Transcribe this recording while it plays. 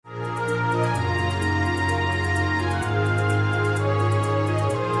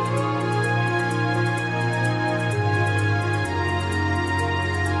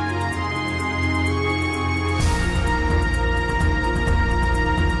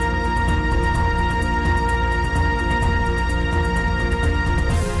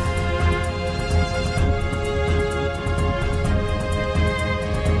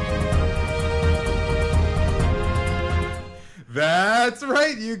That's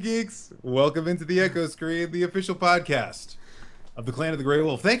right, you geeks. Welcome into the Echo Screen, the official podcast of the Clan of the Grey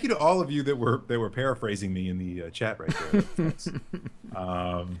Wolf. Thank you to all of you that were paraphrasing me in the chat right there. Thanks.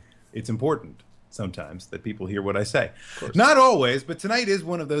 It's important sometimes that people hear what I say. Not always, but tonight is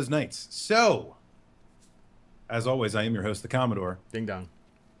one of those nights. So, as always, I am your host, the Commodore. Ding dong.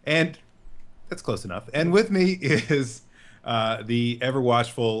 And that's close enough. And with me is the ever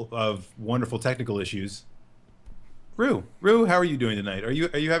watchful of wonderful technical issues, Rue. Rue, how are you doing tonight? Are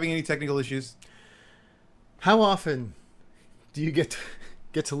you having any technical issues? How often do you get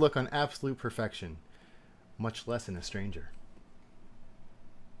to look on absolute perfection, much less in a stranger?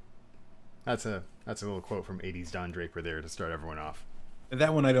 That's a little quote from 80s Don Draper there to start everyone off.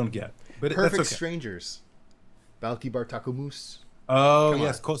 That one I don't get. But Perfect that's okay. Strangers. Balki Bartakumus. Oh,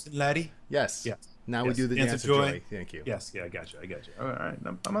 yes, Kosten Laddie. Yes. Yes. Now Yes. we do the Dance of Joy. Thank you. Yes, yeah, I got you. All right,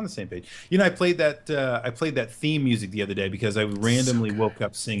 I'm on the same page. You know, I played that theme music the other day because I randomly woke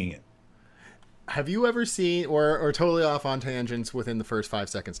up singing it. Have you ever seen, or totally off on tangents within the first 5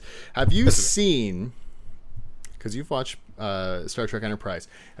 seconds, have you seen, because you've watched Star Trek Enterprise,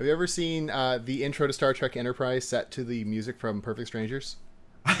 have you ever seen the intro to Star Trek Enterprise set to the music from Perfect Strangers?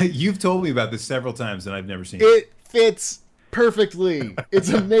 You've told me about this several times and I've never seen it. It fits perfectly. It's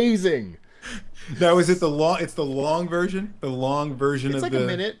amazing. Now, is it the long? It's the long version. The long version It's of like the a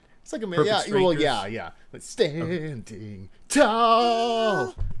minute. It's like a minute. Perfect Yeah. Well, Strangers? yeah. Like standing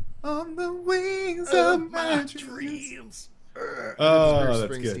tall on the wings of my dreams. Oh,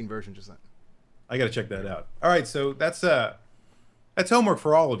 that's Springsteen good. version just that. I got to check that out. All right, so that's homework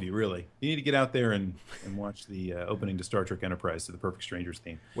for all of you. Really, you need to get out there and watch the opening to Star Trek Enterprise to the Perfect Strangers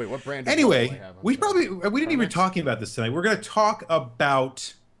theme. Wait, what brand? Of Anyway, do I have? we didn't even Carmex? talking about this tonight. We're going to talk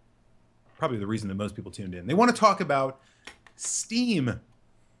about probably the reason that most people tuned in. They want to talk about Steam.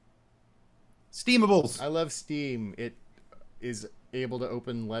 Steamables. I love Steam. It is able to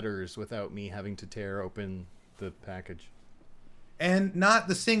open letters without me having to tear open the package. And not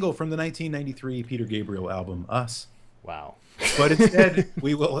the single from the 1993 Peter Gabriel album, Us. Wow. But instead,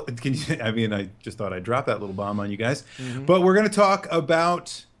 we will. I just thought I'd drop that little bomb on you guys. Mm-hmm. But we're going to talk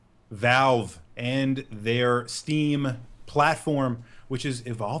about Valve and their Steam platform, which is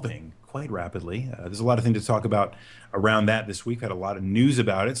evolving quite rapidly. There's a lot of things to talk about around that this week. Had a lot of news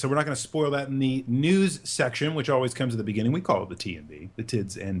about it, so we're not going to spoil that in the news section, which always comes at the beginning. We call it the T&B, the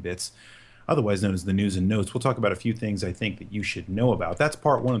Tids and Bits, otherwise known as the news and notes. We'll talk about a few things I think that you should know about. That's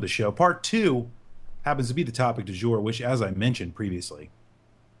part one of the show. Part two happens to be the topic du jour, which, as I mentioned previously,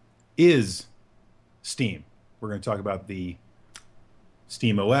 is Steam. We're going to talk about the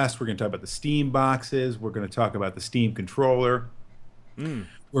Steam OS. We're going to talk about the Steam boxes. We're going to talk about the Steam controller.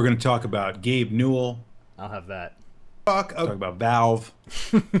 We're going to talk about Gabe Newell. I'll have that. Talk about Valve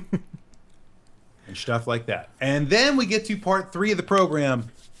and stuff like that. And then we get to part three of the program,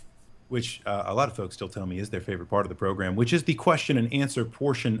 which a lot of folks still tell me is their favorite part of the program, which is the question and answer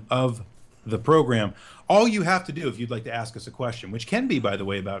portion of the program. All you have to do if you'd like to ask us a question, which can be, by the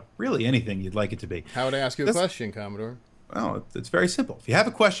way, about really anything you'd like it to be. How would I ask you a question, Commodore? Well, it's very simple. If you have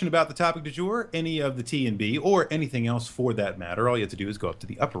a question about the topic du jour, any of the T&B, or anything else for that matter, all you have to do is go up to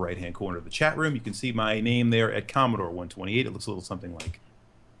the upper right-hand corner of the chat room. You can see my name there at Commodore 128. It looks a little something like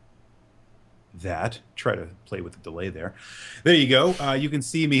that. Try to play with the delay there. There you go. You can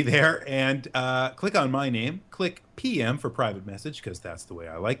see me there, and click on my name. Click PM for private message, because that's the way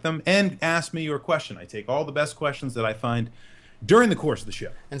I like them, and ask me your question. I take all the best questions that I find during the course of the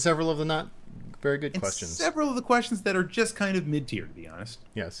show. And several of the not very good And questions. several of the questions that are just kind of mid-tier, to be honest.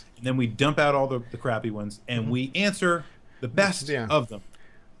 Yes. And then we dump out all the crappy ones, and we answer the best of them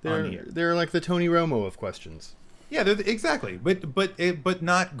on the air. They're like the Tony Romo of questions. Yeah, exactly. But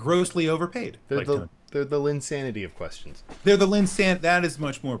not grossly overpaid. They're the Linsanity of questions. They're the Lynn Sant. That is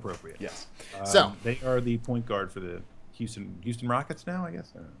much more appropriate. Yes. So they are the point guard for the Houston Rockets now, I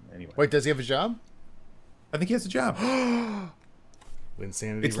guess. Anyway. Wait, does he have a job? I think he has a job.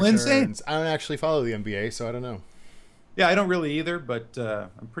 Linsanity It's returns. Linsanity. I don't actually follow the NBA, so I don't know. Yeah, I don't really either, but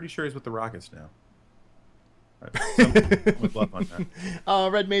I'm pretty sure he's with the Rockets now. With love on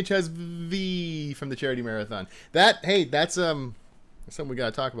that. Red Mage has V from the charity marathon. That's something we got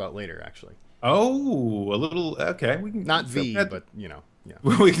to talk about later, actually. Oh, a little. Okay, we can not V, but yeah.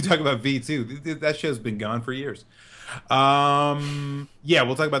 We can talk about V too. That show's been gone for years. Yeah,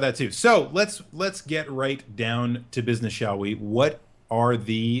 we'll talk about that too. So let's get right down to business, shall we? What are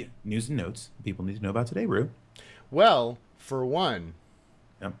the news and notes people need to know about today, Rue? Well, for one,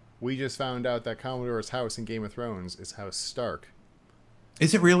 Yep. we just found out that Commodore's house in Game of Thrones is House Stark.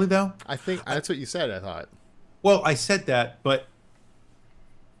 Is it really though? I think that's what you said. I thought. Well, I said that, but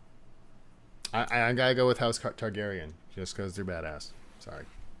I gotta go with House Targaryen. just because they're badass. Sorry.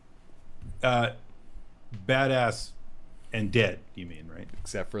 Badass and dead, you mean, right?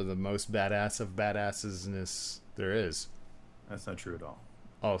 Except for the most badass of badassness there is. That's not true at all.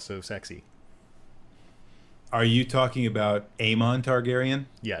 Also sexy. Are you talking about Aemon Targaryen?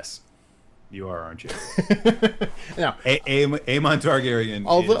 Yes. You are, aren't you? Now, Aemon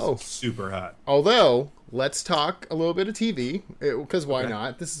Targaryen is super hot. Although, let's talk a little bit of TV, because why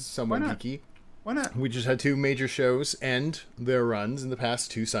not? This is somewhat geeky. Why not? We just had 2 major shows end their runs in the past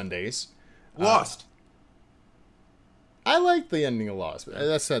 2 Sundays. Lost. I liked the ending of Lost, but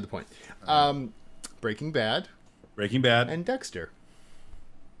that's not the point. Breaking Bad. Breaking Bad. And Dexter.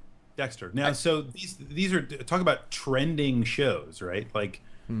 Now, so these are, talk about trending shows, right? Like,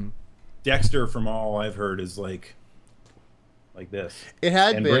 Dexter, from all I've heard, is like this. It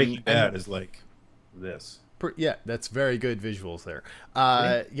had and been. Breaking Bad is like this. Yeah, that's very good visuals there.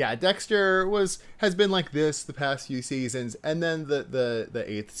 Yeah, Dexter has been like this the past few seasons, and then the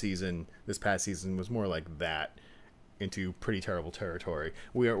 8th season, this past season, was more like that, into pretty terrible territory.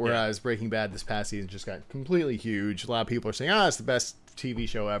 Whereas Breaking Bad this past season just got completely huge. A lot of people are saying, it's the best TV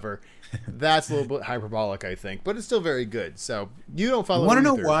show ever. That's a little bit hyperbolic, I think, but it's still very good. So you don't follow. You want to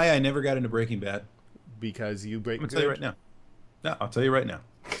know why I never got into Breaking Bad? Because you break. I'm gonna tell you right now. No, I'll tell you right now.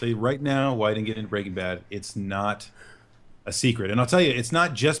 I'll tell you right now why I didn't get into Breaking Bad. It's not a secret, and I'll tell you, it's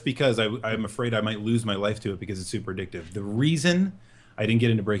not just because I'm afraid I might lose my life to it because it's super addictive. The reason I didn't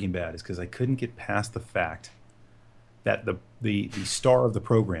get into Breaking Bad is because I couldn't get past the fact that the star of the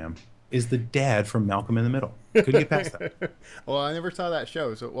program is the dad from Malcolm in the Middle. Couldn't get past that. Well, I never saw that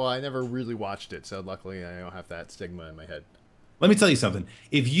show, I never really watched it, so luckily I don't have that stigma in my head. Let me tell you something.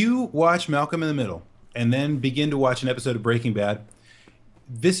 If you watch Malcolm in the Middle and then begin to watch an episode of Breaking Bad,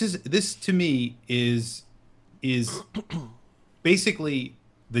 this to me is basically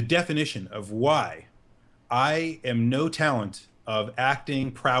the definition of why I am no talent of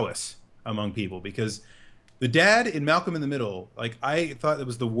acting prowess among people, because the dad in Malcolm in the Middle, like, I thought it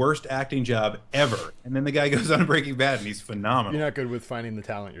was the worst acting job ever. And then the guy goes on Breaking Bad and he's phenomenal. You're not good with finding the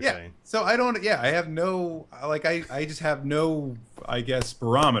talent, you're saying. So I have no, like, I just have no, I guess,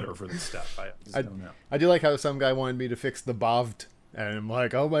 barometer for this stuff. I just don't know. I do like how some guy wanted me to fix the BOVD, and I'm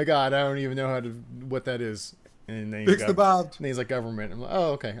like, oh my God, I don't even know what that is. And then Fix the BOVD. And he's like, government. I'm like,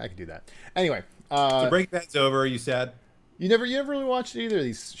 oh, okay, I can do that. Anyway. So Breaking Bad's over. Are you sad? You never really watched either of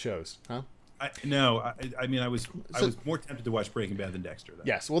these shows, huh? No, I mean, I was more tempted to watch Breaking Bad than Dexter, though.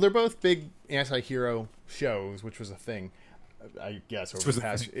 Yes, well, they're both big anti-hero shows, which was a thing, I guess, over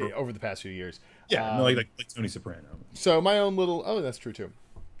the past few years. Yeah, like Tony Soprano. So my own little, that's true too.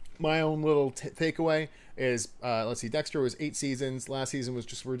 My own little takeaway is, let's see, Dexter was 8 seasons. Last season was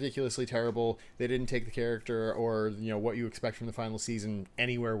just ridiculously terrible. They didn't take the character or what you expect from the final season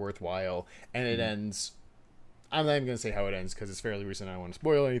anywhere worthwhile, and it ends. I'm not even going to say how it ends because it's fairly recent. I don't want to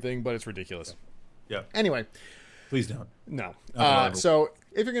spoil anything, but it's ridiculous. Yeah. Anyway. Please don't. No. So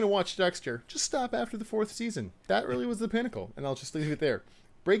if you're going to watch Dexter, just stop after the 4th season. That really was the pinnacle, and I'll just leave it there.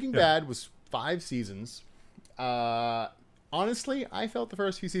 Breaking Bad was 5 seasons. Honestly, I felt the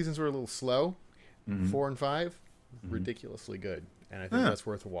first few seasons were a little slow. 4 and 5, ridiculously good, and I think that's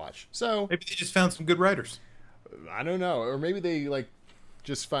worth a watch. So maybe they just found some good writers. I don't know, or maybe they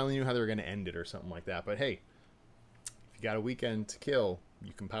just finally knew how they were going to end it or something like that. But hey, got a weekend to kill,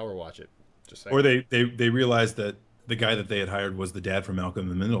 you can power watch it. Just saying. Or they realized that the guy that they had hired was the dad from Malcolm in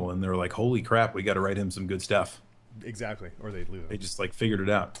the Middle, and they were like, holy crap, we got to write him some good stuff. Exactly. Or they'd lose him. They just figured it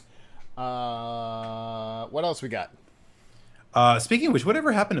out. What else we got? Speaking of which,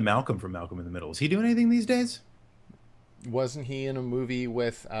 whatever happened to Malcolm from Malcolm in the Middle? Is he doing anything these days? Wasn't he in a movie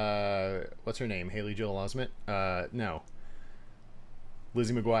with what's her name, Haley Joel Osment? No,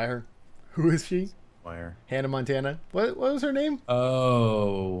 Lizzie McGuire. Who is she? Hannah Montana. What was her name?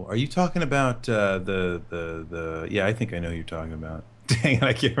 Oh, are you talking about the? Yeah, I think I know who you're talking about. Dang it,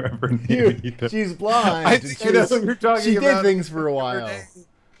 I can't remember her name. She's blind. I think I know who you're talking about. She did things for a while.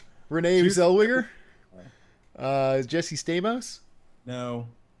 Renee Zellweger. Jesse Stamos. No.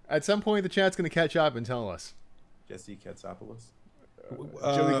 At some point, the chat's going to catch up and tell us. Jesse Katsopoulos.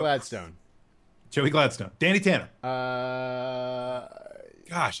 Joey Gladstone. Joey Gladstone. Danny Tanner.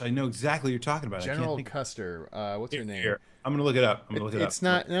 Gosh, I know exactly what you're talking about. General Custer. What's her name? Here. I'm gonna look it up. It's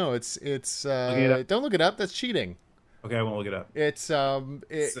not. No, it's. Don't look it up. That's cheating. Okay, I won't look it up. It's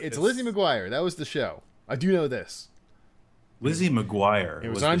Lizzie McGuire. That was the show. I do know this. Lizzie McGuire. It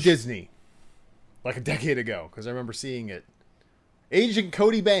was on Disney, like a decade ago, because I remember seeing it. Agent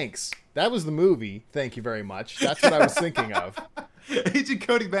Cody Banks. That was the movie. Thank you very much. That's what I was thinking of. Agent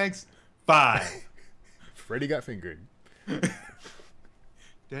Cody Banks. 5. Freddy got fingered.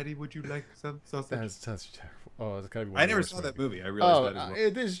 Daddy, would you like some sausage? That's terrible. Oh, it's gotta be one I of the never worst saw that movies. movie. I realized Oh, that as well.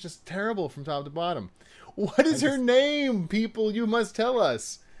 it is just terrible from top to bottom. What is her name, people? You must tell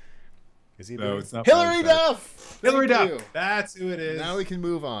us. Is No, either it's not Miley Hillary Cyrus. Duff? Hillary Thank Duff. you. That's who it is. Now we can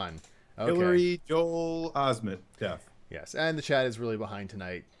move on. Okay. Hillary Joel Osment Duff. Yes, and the chat is really behind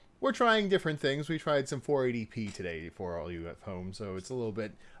tonight. We're trying different things. We tried some 480p today for all you at home, so it's a little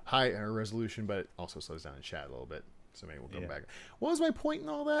bit higher resolution, but it also slows down the chat a little bit. So maybe we'll go back. What was my point in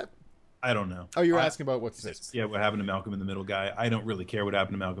all that? I don't know. Oh, you were asking about what's this? Yeah, what happened to Malcolm in the Middle guy? I don't really care what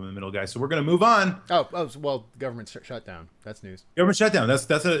happened to Malcolm in the Middle guy, so we're going to move on. Oh, well, government shutdown. That's news. Government shutdown.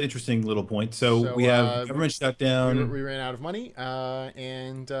 That's an interesting little point. So we have government shutdown. We ran out of money,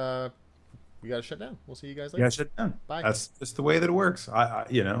 and we got to shut down. We'll see you guys later. Yeah, shut down. Bye. That's just the way that it works.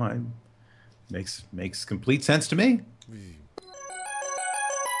 Makes complete sense to me.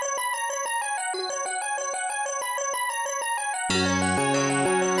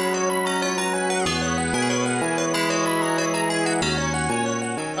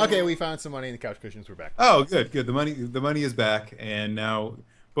 Okay, we found some money in the couch cushions. We're back. Oh, good. The money is back, and now,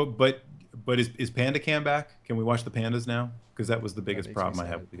 but is Panda Cam back? Can we watch the pandas now? Because that was the biggest problem I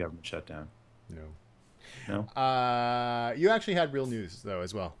had with the government shutdown. No. You actually had real news though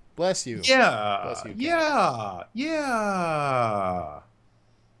as well. Bless you. Yeah. Bless you, Yeah.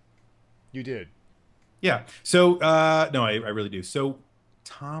 You did. Yeah. So no, I really do. So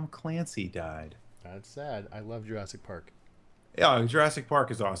Tom Clancy died. That's sad. I love Jurassic Park. Yeah, Jurassic Park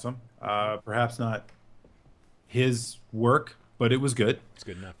is awesome. Perhaps not his work, but it was good. It's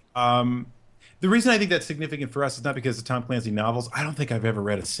good enough. The reason I think that's significant for us is not because of Tom Clancy novels. I don't think I've ever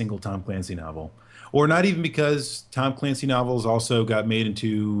read a single Tom Clancy novel. Or not even because Tom Clancy novels also got made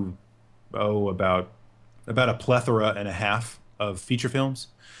into, about a plethora and a half of feature films.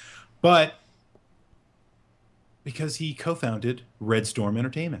 But because he co-founded Red Storm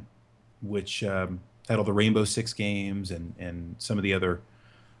Entertainment, which had all the Rainbow Six games and some of the other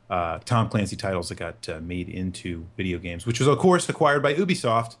Tom Clancy titles that got made into video games, which was, of course, acquired by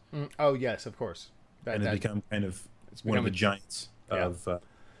Ubisoft. Oh, yes, of course. And it's become kind of one of the giants of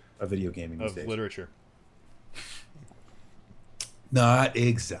video gaming these days. Literature. Not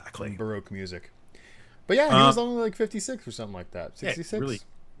exactly. Baroque music. But yeah, he was only like 56 or something like that. 66? Yeah, he's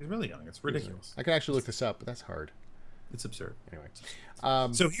really young. It's ridiculous. I can actually look this up, but that's hard. It's absurd. Anyway.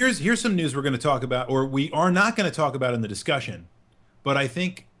 So here's some news we're going to talk about, or we are not going to talk about in the discussion, but I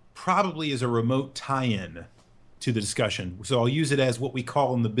think probably is a remote tie-in to the discussion. So I'll use it as what we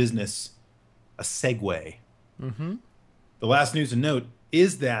call in the business a segue. Mm-hmm. The last news and note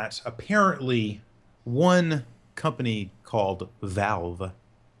is that apparently one company called Valve,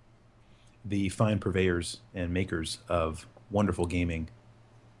 the fine purveyors and makers of wonderful gaming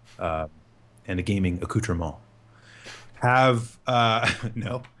and a gaming accoutrement, have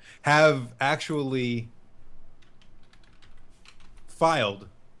actually filed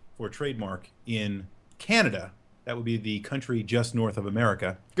for trademark in Canada. That would be the country just north of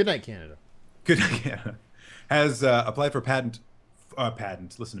America. Good night, Canada. Good night, Canada. Has applied for patent.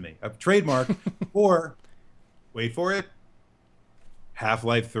 Listen to me. A trademark for, wait for it,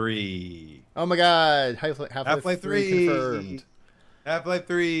 Half-Life 3. Oh my God! Half-Life 3 confirmed. Half-Life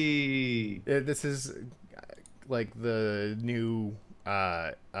 3. This is like the new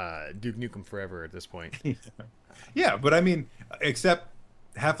Duke Nukem Forever at this point. Yeah, but I mean, except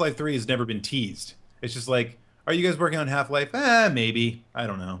Half-Life 3 has never been teased. It's just like, are you guys working on Half-Life? Maybe. I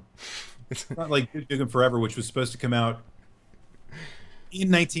don't know. It's not like Duke Nukem Forever, which was supposed to come out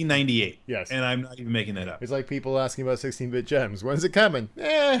in 1998. Yes. And I'm not even making that up. It's like people asking about 16-bit gems. When's it coming?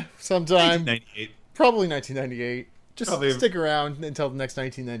 Sometime. 1998. Probably 1998. Just Probably. stick around until the next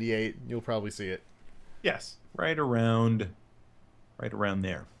 1998. You'll probably see it. Yes, right around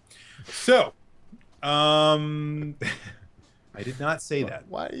there. So, I did not say that.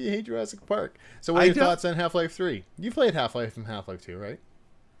 Why do you hate Jurassic Park? So what are your thoughts on Half-Life 3? You played Half-Life and Half-Life 2, right?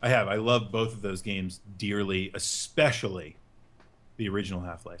 I have. I love both of those games dearly, especially the original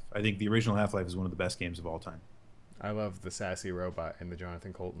Half-Life. I think the original Half-Life is one of the best games of all time. I love the sassy robot in the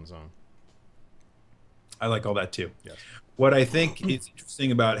Jonathan Coulton zone. I like all that too. Yes. What I think is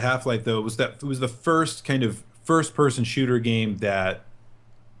interesting about Half-Life, though, was that it was the first kind of first-person shooter game that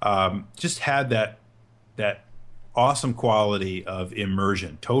just had that awesome quality of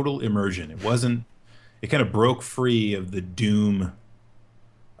immersion, total immersion. It wasn't. It kind of broke free of the Doom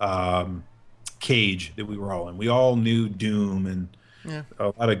cage that we were all in. We all knew Doom, and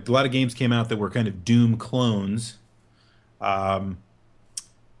a lot of games came out that were kind of Doom clones.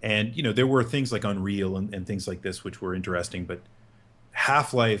 And there were things like Unreal and things like this which were interesting, but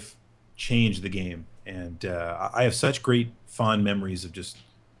Half-Life changed the game, and I have such great fond memories of just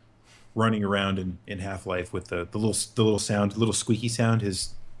running around in Half-Life with the little sound, little squeaky sound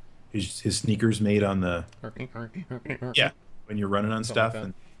his sneakers made on the yeah when you're running on Something like stuff, that.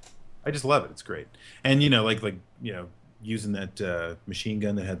 and I just love it. It's great. And like using that machine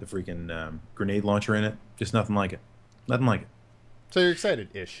gun that had the freaking grenade launcher in it, just nothing like it. Nothing like it. So you're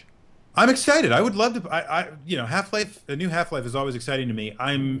excited-ish. I'm excited. I would love to. Half-Life, a new Half-Life is always exciting to me.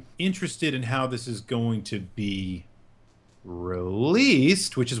 I'm interested in how this is going to be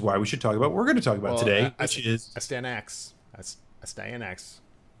released, which is why we should talk about what we're going to talk about Well, today, I, which is I stand X. I stand X.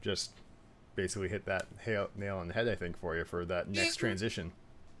 Just basically hit that nail on the head, I think, for you for that next transition.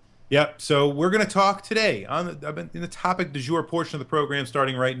 yep. So we're going to talk today in the topic du jour portion of the program,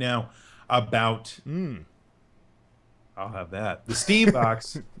 starting right now, about. I'll have that the Steam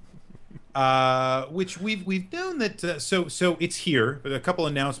box. Which we've known that so it's here, but a couple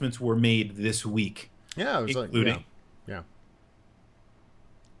announcements were made this week, Yeah, it was including yeah.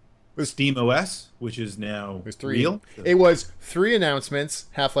 Steam OS, which is now It was three. real. It was 3 announcements.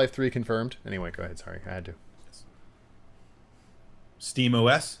 Half-Life 3 confirmed. Anyway, go ahead. Sorry, I had to. Steam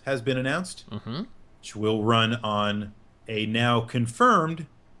OS has been announced, which will run on a now confirmed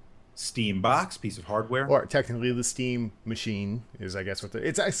Steam box piece of hardware. Or technically, the Steam machine is, I guess, what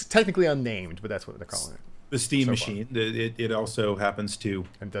it's technically unnamed, but that's what they're calling it. The Steam So machine. It also happens to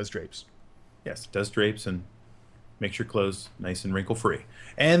And does drapes. yes, it does drapes and makes your clothes nice and wrinkle free.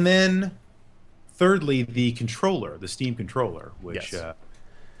 And then, thirdly, the controller, the Steam controller, which Yes.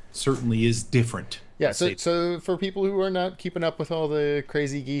 Certainly is different. Yeah, so for people who are not keeping up with all the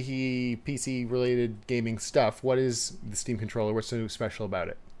crazy, geeky, PC-related gaming stuff, what is the Steam controller? What's so special about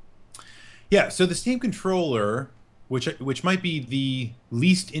it? Yeah, so the Steam controller, which might be the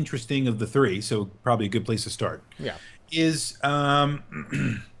least interesting of the three, so probably a good place to start. Yeah. Is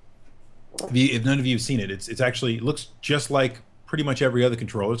if none of you have seen it, it's actually it looks just like pretty much every other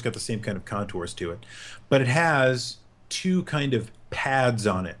controller. It's got the same kind of contours to it, but it has two kind of pads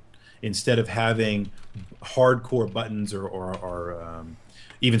on it instead of having hardcore buttons or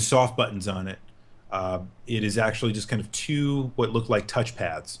even soft buttons on it. It is actually just kind of two what look like touch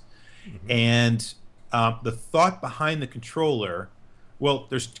pads. And the thought behind the controller, well,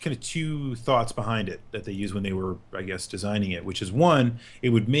 there's kind of two thoughts behind it that they used when they were, I guess, designing it, which is one, it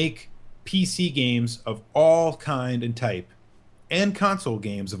would make PC games of all kind and type and console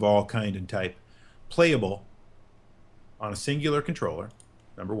games of all kind and type playable on a singular controller,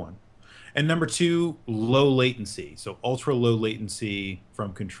 number one. And number two, low latency. So ultra low latency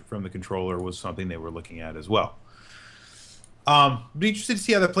from the controller was something they were looking at as well. Be interested to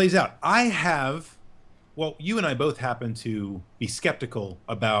see how that plays out. Well, you and I both happen to be skeptical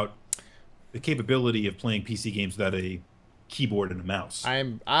about the capability of playing PC games without a keyboard and a mouse.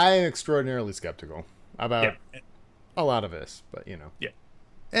 I'm extraordinarily skeptical about a lot of this, but Yeah.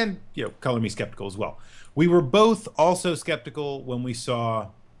 And, color me skeptical as well. We were both also skeptical when we saw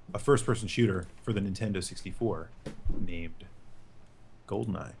a first-person shooter for the Nintendo 64 named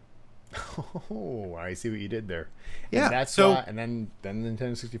GoldenEye. Oh, I see what you did there. Yeah, And that's so- why. And then the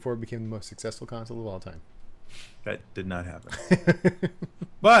Nintendo 64 became the most successful console of all time. That did not happen.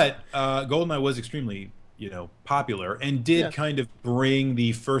 But GoldenEye was extremely, popular and did kind of bring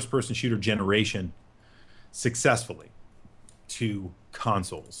the first-person shooter generation successfully to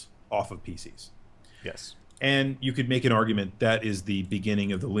consoles off of PCs. Yes. And you could make an argument that is the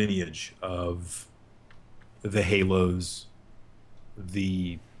beginning of the lineage of the Halos,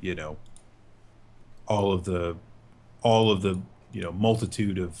 the all of the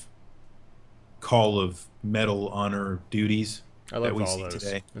multitude of Call of Medal Honor duties I love that we all see those.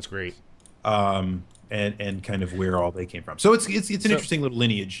 today, That's great. and kind of where all they came from. So it's an interesting little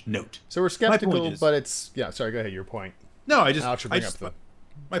lineage note. So we're skeptical, is- but it's Sorry, go ahead. Your point. No,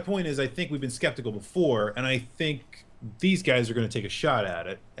 my point is I think we've been skeptical before, and I think these guys are going to take a shot at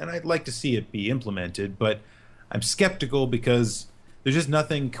it, and I'd like to see it be implemented, but I'm skeptical because there's just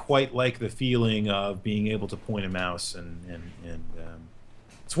nothing quite like the feeling of being able to point a mouse, and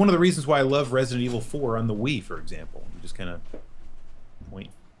it's one of the reasons why I love Resident Evil 4 on the Wii, for example. You just kind of point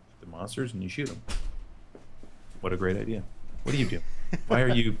the monsters and you shoot them. What a great idea! What do you do? Why are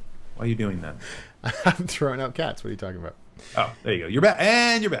you doing that? I'm throwing out cats. What are you talking about? Oh, there you go. You're back,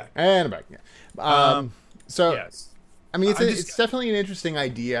 and you're back. And I'm back. Yeah. So Yes. I mean, I'm just- it's definitely an interesting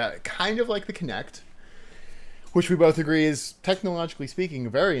idea, kind of like the Kinect, which we both agree is, technologically speaking, a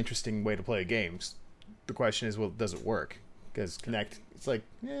very interesting way to play games. The question is, well, does it work? Because Kinect, it's like,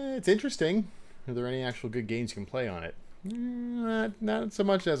 it's interesting. Are there any actual good games you can play on it? Not so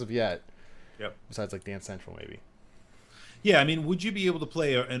much as of yet. Yep. Besides, like, Dance Central, maybe. Yeah, I mean, would you be able to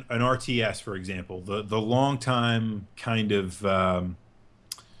play an RTS, for example, the long time kind of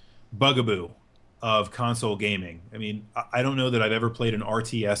bugaboo of console gaming. I mean, I don't know that I've ever played an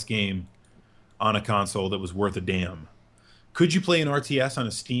RTS game on a console that was worth a damn. Could you play an RTS on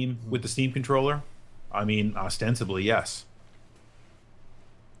a Steam with the Steam controller? I mean, ostensibly, yes.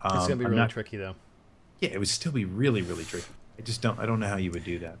 It's gonna be I'm really not. tricky though. Yeah, it would still be really, really tricky. I just don't. I don't know how you would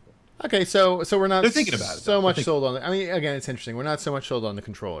do that. Okay, so we're not They're thinking about it, so though. much sold on. I mean, again, it's interesting. We're not so much sold on the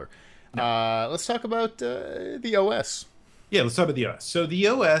controller. No. Let's talk about the OS, Yeah, let's talk about the OS. So the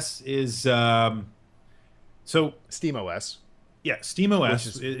OS is so Steam OS, yeah, Steam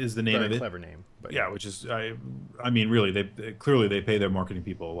OS which is the name very of it. clever name. But Yeah, which is I mean, really, they clearly they pay their marketing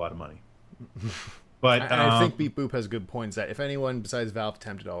people a lot of money. But and I think Beep Boop has good points that if anyone besides Valve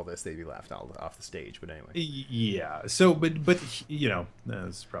attempted all this, they'd be laughed off the stage. But anyway, yeah. So, but you know,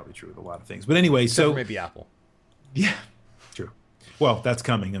 that's probably true with a lot of things. But anyway, except so for maybe Apple. yeah, true. Well, that's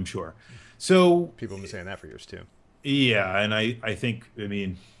coming, I'm sure. So People have been saying that for years too. yeah, and I think I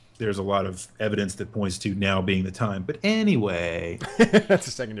mean there's a lot of evidence that points to now being the time. But anyway, That's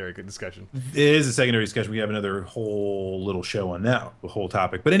a secondary good discussion. it is a secondary discussion. We have another whole little show on that, the whole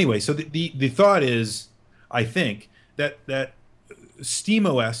topic. But anyway, so the thought is, I think that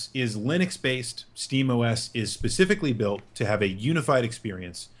SteamOS is Linux-based. SteamOS is specifically built to have a unified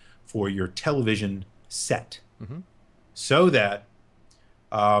experience for your television set, so that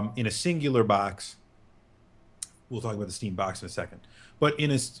in a singular box, we'll talk about the Steam box in a second, but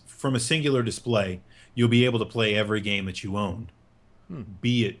from a singular display, you'll be able to play every game that you own,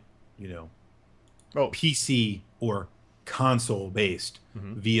 be it, you know, PC or console based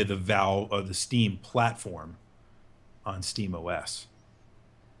via the Valve or the Steam platform on SteamOS.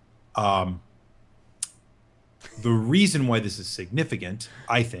 The reason why this is significant,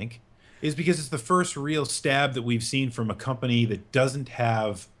 I think, is because it's the first real stab that we've seen from a company that doesn't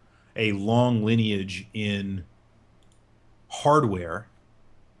have a long lineage in hardware,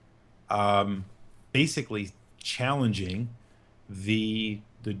 basically challenging the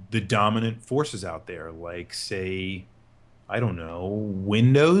dominant forces out there, like, say, I don't know,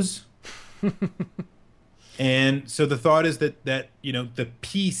 Windows. And so the thought is that you know, the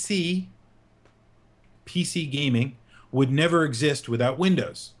PC gaming would never exist without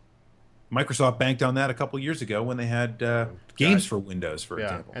Windows. Microsoft banked on that a couple years ago when they had games for Windows, for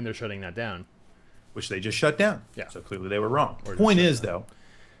example, and they're shutting that down. which they just shut down. Yeah. So clearly they were wrong. Or Point just is, shut though,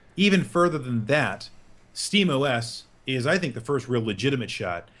 even further than that, SteamOS is, I think, the first real legitimate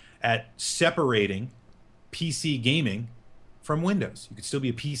shot at separating PC gaming from Windows. You could still be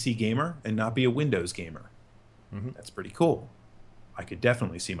a PC gamer and not be a Windows gamer. That's pretty cool. I could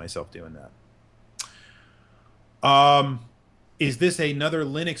definitely see myself doing that. Is this another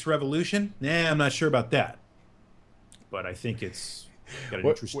Linux revolution? Nah, I'm not sure about that. But I think it's got an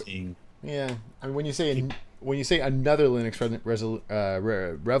interesting... Yeah, I mean, when you say another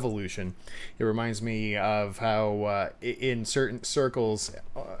Linux revolution, it reminds me of how in certain circles,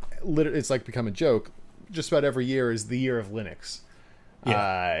 it's like become a joke. Just about every year is the year of Linux.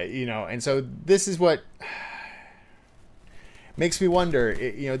 Yeah. You know, and so this is what makes me wonder.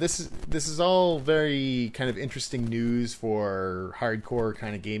 This is all very kind of interesting news for hardcore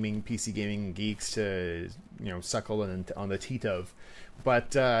kind of gaming, PC gaming geeks to suckle on the teat of,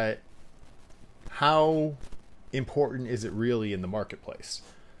 but. How important is it really in the marketplace?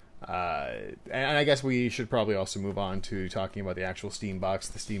 And I guess we should probably also move on to talking about the actual Steam box,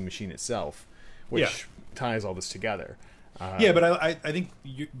 the Steam machine itself, which ties all this together. Yeah, but I think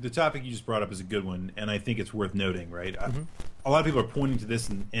the topic you just brought up is a good one, and I think it's worth noting, right? A lot of people are pointing to this,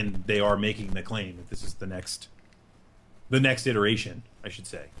 and they are making the claim that this is the next iteration, I should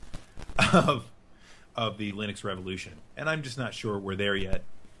say, of the Linux revolution. And I'm just not sure we're there yet.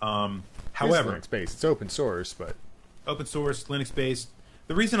 However, Linux based. It's open source, but open source, Linux based.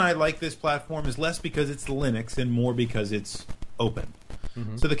 The reason I like this platform is less because it's the Linux and more because it's open.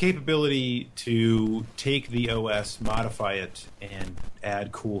 So the capability to take the OS, modify it, and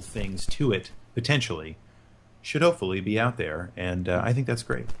add cool things to it, potentially, should hopefully be out there. And I think that's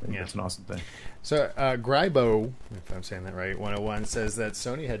great. I think that's an awesome thing. So Grybo, if I'm saying that right, 101 says that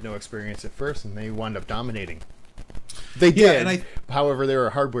Sony had no experience at first and they wound up dominating. They did. And however, they were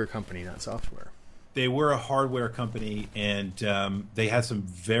a hardware company, not software. They were a hardware company, and they had some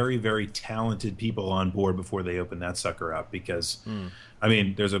very, very talented people on board before they opened that sucker up. Because, I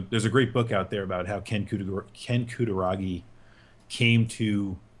mean, there's a great book out there about how Ken Kutaragi came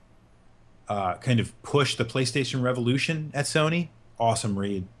to kind of push the PlayStation revolution at Sony. Awesome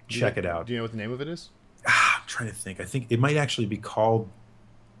read. Check it out. Do you know what the name of it is? I'm trying to think. I think it might actually be called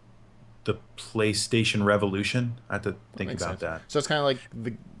the PlayStation Revolution. I have to think about that. So it's kind of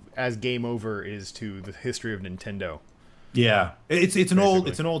like as Game Over is to the history of Nintendo. Yeah, basically.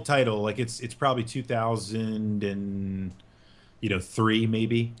 it's an old title. Like it's probably 2000 and 3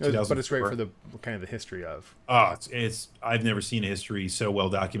 maybe But it's great for 2004. the kind of the history of. Oh, it's I've never seen a history so well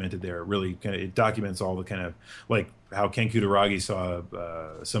documented there. It really kind of it documents all the kind of like how Ken Kutaragi saw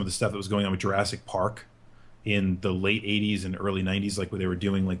some of the stuff that was going on with Jurassic Park in the late 80s and early 90s, like where they were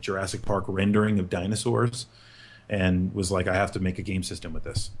doing like Jurassic Park rendering of dinosaurs, and was like, I have to make a game system with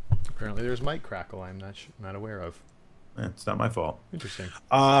this. Apparently, there's Mike Crackle. I'm not aware of. It's not my fault. Interesting.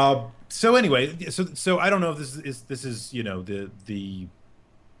 So anyway, so I don't know if this is the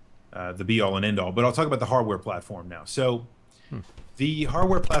be all and end all, but I'll talk about the hardware platform now. So the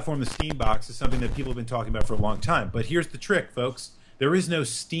hardware platform, the Steam Box, is something that people have been talking about for a long time. But here's the trick, folks: there is no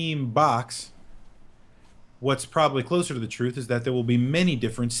Steam Box. What's probably closer to the truth is that there will be many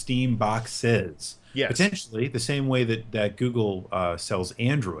different Steam boxes. Yes. Potentially, the same way that Google sells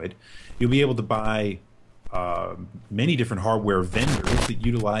Android, you'll be able to buy many different hardware vendors that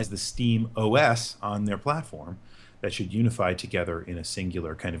utilize the Steam OS on their platform that should unify together in a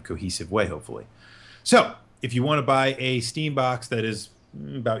singular kind of cohesive way, hopefully. So, if you want to buy a Steam box that is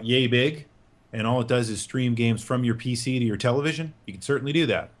about yay big and all it does is stream games from your PC to your television, you can certainly do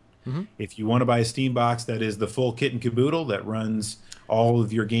that. If you want to buy a Steam box that is the full kit and caboodle that runs all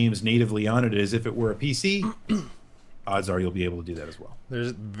of your games natively on it as if it were a PC, odds are you'll be able to do that as well.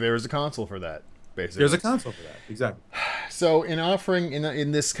 There's a console for that, basically. There's a console for that, exactly. So in offering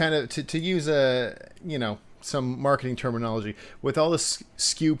in this kind of to use some marketing terminology with all this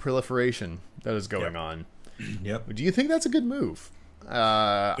SKU proliferation that is going on, Yep. do you think that's a good move?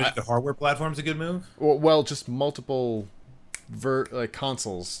 The hardware platform's a good move. Well, just multiple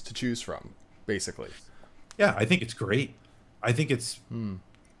consoles to choose from, basically. Yeah, I think it's great. I think it's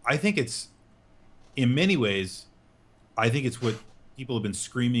in many ways, I think it's what people have been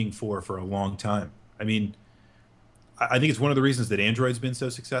screaming for a long time. I mean, I think it's one of the reasons that Android's been so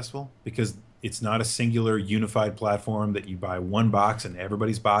successful, because it's not a singular unified platform that you buy one box and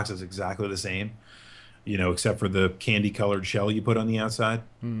everybody's box is exactly the same, except for the candy colored shell you put on the outside.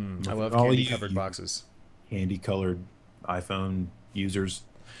 I love candy covered boxes. Candy colored iPhone users.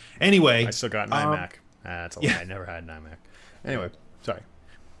 Anyway, I still got an iMac. That's a lie. I never had an iMac. Anyway, sorry.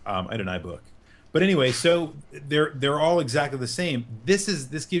 I had an iBook. But anyway, so they're all exactly the same. This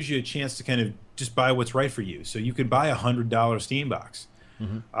gives you a chance to kind of just buy what's right for you. So you could buy $100 Steam box.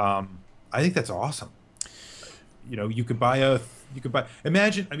 I think that's awesome. You could buy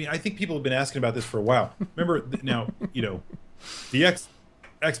imagine. I mean, I think people have been asking about this for a while. Remember now, the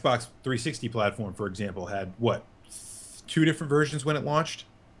Xbox 360 platform, for example, had what, 2 different versions when it launched.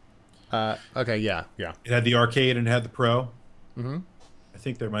 Okay, yeah. It had the arcade and it had the Pro. I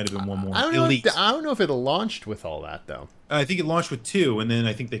think there might have been one more. I Elite. don't know if it launched with all that though. I think it launched with 2, and then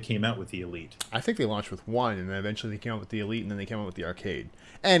I think they came out with the Elite. I think they launched with 1, and then eventually they came out with the Elite, and then they came out with the arcade.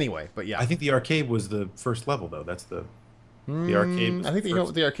 Anyway, but yeah. I think the arcade was the first level, though. That's the arcade. Was I think they the came out first.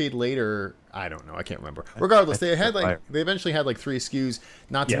 with the arcade later. I don't know. I can't remember. Regardless, they eventually had like 3 SKUs.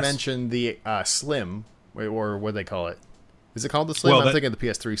 Not to Yes. mention the Slim, or what do they call it? Is it called the Slim? Well, I'm thinking of the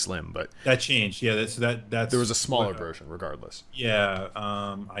PS3 Slim, but That changed. Yeah, that's there was a smaller version. Regardless. Yeah,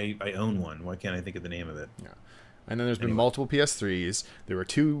 I own one. Why can't I think of the name of it? Yeah. And then there's been multiple PS3s. There were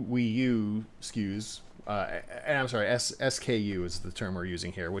 2 Wii U SKUs. And I'm sorry, SKU is the term we're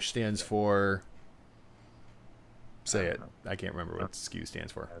using here, which stands for. Say it. I can't remember what SKU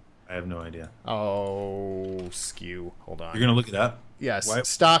stands for. I have no idea. Oh, SKU. Hold on. You're gonna look it up? Yes, Why-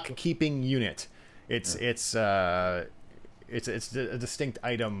 stock keeping unit. It's a distinct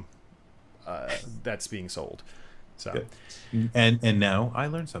item that's being sold. So. Good. And now I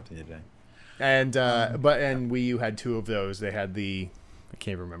learned something today. And Wii U had 2 of those. They had I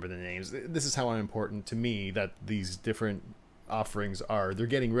can't remember the names. This is how unimportant to me that these different offerings are. They're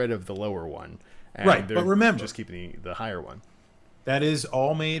getting rid of the lower one, and Right, they're but remember- just keeping the higher one. That is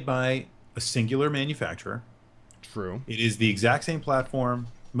all made by a singular manufacturer. True. It is the exact same platform,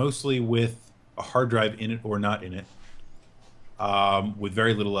 mostly with a hard drive in it or not in it, with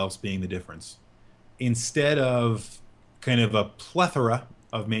very little else being the difference. Instead of kind of a plethora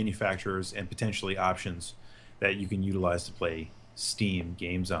of manufacturers and potentially options that you can utilize to play Steam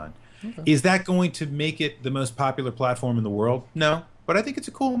games on. Okay. Is that going to make it the most popular platform in the world? No, but I think it's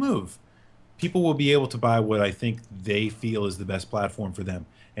a cool move. People will be able to buy what I think they feel is the best platform for them.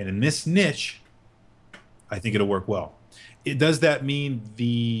 And in this niche, I think it'll work well. Does that mean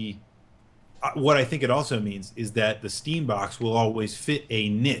what I think it also means is that the Steam box will always fit a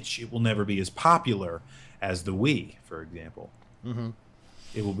niche. It will never be as popular as the Wii, for example.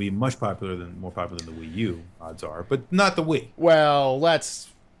 It will be more popular than the Wii U, odds are, but not the Wii. Well, let's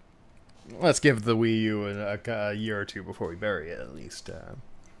let's give the Wii U a year or two before we bury it, at least. All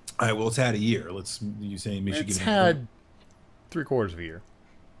right, well, it's had a year. You saying we should It's give had 3/4 of a year.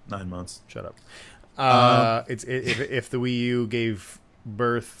 9 months. Shut up. If the Wii U gave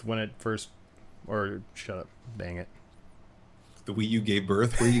birth when it first, or shut up, dang it. The Wii U gave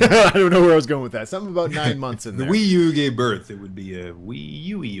birth. Where you, I don't know where I was going with that. Something about 9 months in the there. Wii U gave birth. It would be a Wii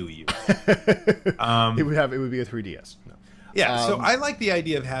U. It would be a 3DS. No. Yeah, so I like the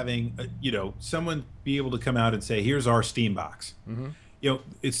idea of having someone be able to come out and say, "Here's our Steam box." Mm-hmm.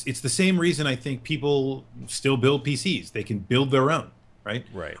 It's the same reason I think people still build PCs. They can build their own, right?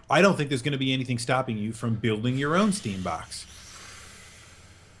 Right. I don't think there's going to be anything stopping you from building your own Steam box,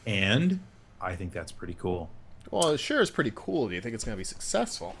 and I think that's pretty cool. Well, it sure is pretty cool. Do you think it's going to be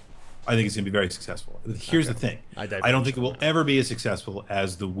successful? I think it's going to be very successful. Here's the thing. I don't think it will ever be as successful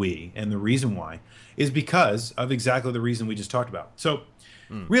as the Wii. And the reason why is because of exactly the reason we just talked about. So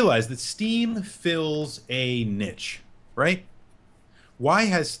realize that Steam fills a niche, right? Why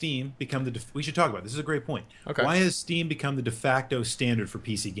has Steam become we should talk about this. This is a great point. Okay. Why has Steam become the de facto standard for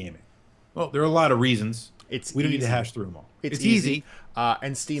PC gaming? Well, there are a lot of reasons. We don't need to hash through them all. It's easy.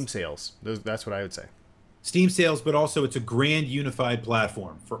 And Steam sales. That's what I would say. Steam sales, but also it's a grand unified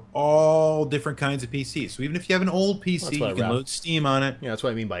platform for all different kinds of PCs. So even if you have an old PC, you can load Steam on it. Yeah, that's what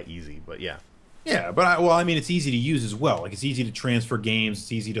I mean by easy, but yeah. Yeah, but I mean, it's easy to use as well. Like, it's easy to transfer games.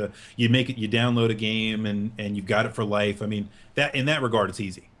 It's easy to you download a game and you've got it for life. I mean, that in that regard, it's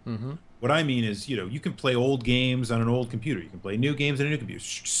easy. Mm-hmm. What I mean is, you can play old games on an old computer. You can play new games on a new computer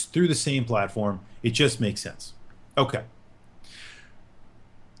through the same platform. It just makes sense. Okay.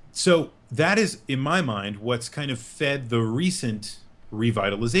 So that is, in my mind, what's kind of fed the recent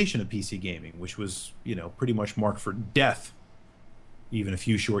revitalization of PC gaming, which was, pretty much marked for death even a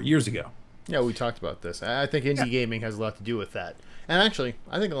few short years ago. Yeah, we talked about this. I think indie gaming has a lot to do with that. And actually,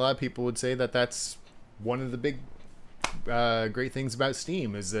 I think a lot of people would say that that's one of the big great things about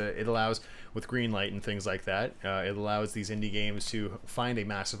Steam is that it allows, with Greenlight and things like that, it allows these indie games to find a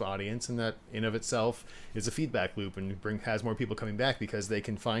massive audience, and that in of itself is a feedback loop and has more people coming back because they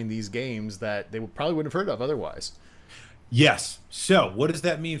can find these games that they probably wouldn't have heard of otherwise. Yes. So what does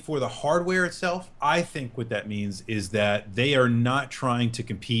that mean for the hardware itself? I think what that means is that they are not trying to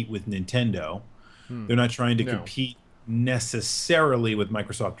compete with Nintendo. They're not trying to compete necessarily with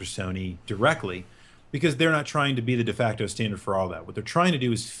Microsoft or Sony directly, because they're not trying to be the de facto standard for all that. What they're trying to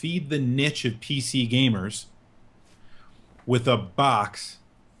do is feed the niche of PC gamers with a box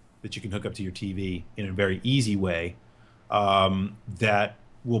that you can hook up to your TV in a very easy way that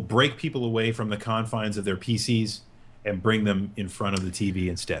will break people away from the confines of their PCs and bring them in front of the TV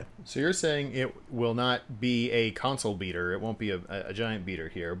instead. So you're saying it will not be a console beater, it won't be a giant beater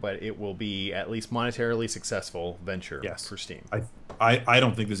here, but it will be at least monetarily successful venture for Steam. I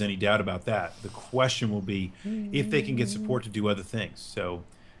don't think there's any doubt about that. The question will be if they can get support to do other things. So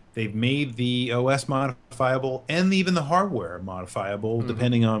they've made the OS modifiable and even the hardware modifiable,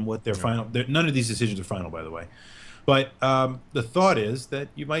 depending on what their final... None of these decisions are final, by the way. But the thought is that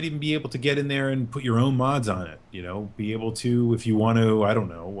you might even be able to get in there and put your own mods on it. Be able to, if you want to, I don't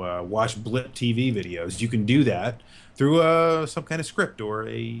know, watch Blip TV videos, you can do that through some kind of script or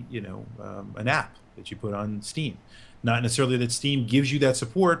an app that you put on Steam. Not necessarily that Steam gives you that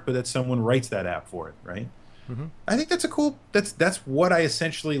support, but that someone writes that app for it, right? Mm-hmm. I think that's a cool. That's what I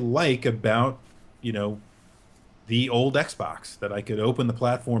essentially like about the old Xbox, that I could open the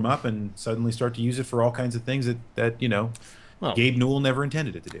platform up and suddenly start to use it for all kinds of things that Gabe Newell never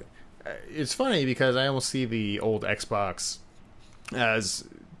intended it to do. It's funny because I almost see the old Xbox as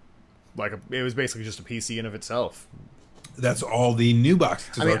it was basically just a PC in of itself. That's all the new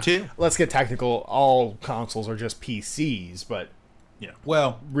boxes are too. Let's get technical. All consoles are just PCs, but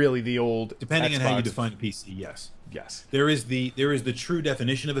really the old depending Xbox, on how you define a PC, yes. There is the true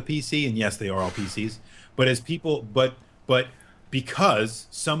definition of a PC, and yes, they are all PCs. But because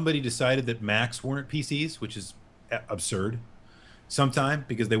somebody decided that Macs weren't PCs, which is absurd, sometime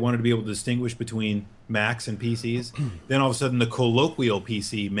because they wanted to be able to distinguish between Macs and PCs, then all of a sudden the colloquial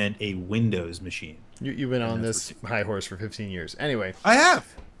PC meant a Windows machine. You've been on this high horse for 15 years. Anyway. I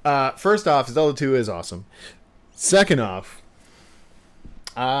have. First off, Zelda 2 is awesome. Second off,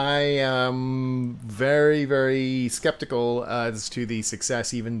 I am very, very skeptical as to the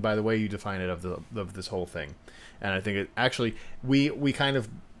success, even by the way you define it, of this whole thing. And I think it actually, we kind of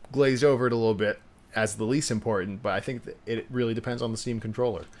glazed over it a little bit as the least important, but I think that it really depends on the Steam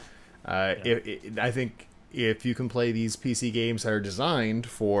controller. I think if you can play these PC games that are designed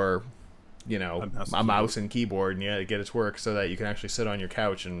for, a mouse and keyboard, and get it to work so that you can actually sit on your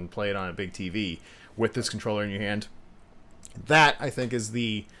couch and play it on a big TV with this controller in your hand, that I think is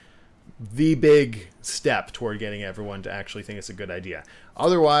the the big step toward getting everyone to actually think it's a good idea.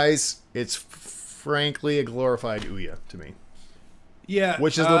 Otherwise, it's frankly a glorified Ouya to me. Yeah,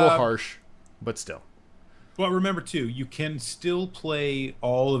 which is a little harsh, but still. Well, remember too, you can still play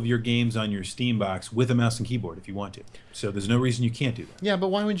all of your games on your Steam box with a mouse and keyboard if you want to. So there's no reason you can't do that. Yeah, but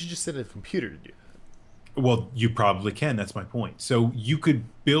why wouldn't you just sit at a computer to do that? Well, you probably can. That's my point. So you could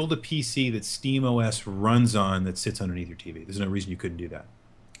build a PC that Steam OS runs on that sits underneath your TV. There's no reason you couldn't do that.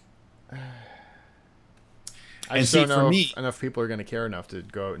 I just don't know if enough people are going to care enough to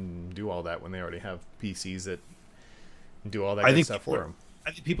go out and do all that when they already have PCs that do all that good stuff for them.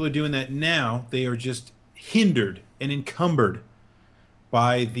 I think people are doing that now. They are just hindered and encumbered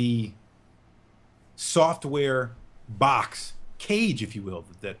by the software box cage, if you will,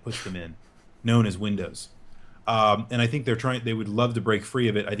 that puts them in, known as Windows. And I think they would love to break free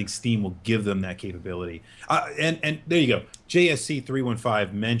of it. I think Steam will give them that capability. And there you go. JSC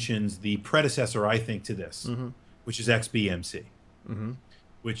 315 mentions the predecessor, I think, to this, which is XBMC,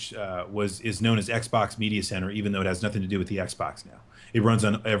 which is known as Xbox Media Center, even though it has nothing to do with the Xbox now. It runs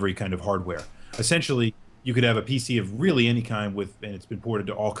on every kind of hardware. Essentially, you could have a PC of really any kind and it's been ported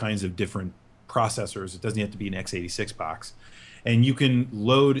to all kinds of different processors. It doesn't have to be an x86 box. And you can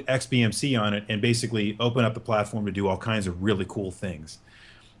load XBMC on it and basically open up the platform to do all kinds of really cool things.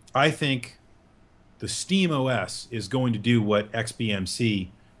 I think the Steam OS is going to do what XBMC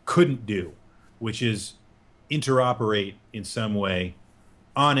couldn't do, which is interoperate in some way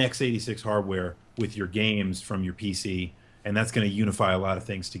on x86 hardware with your games from your PC, and that's going to unify a lot of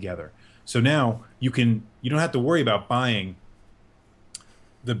things together. So now you don't have to worry about buying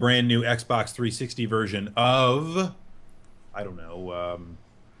the brand new Xbox 360 version of, I don't know,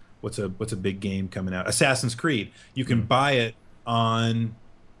 what's a big game coming out? Assassin's Creed. You can buy it on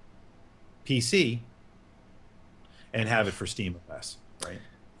PC and have it for Steam OS, right?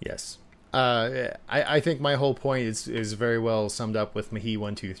 Yes. I think my whole point is very well summed up with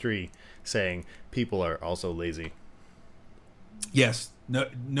Mahi123 saying people are also lazy. Yes,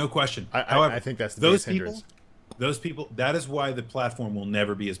 no question. However, I think that's the biggest hindrance. Those people, that is why the platform will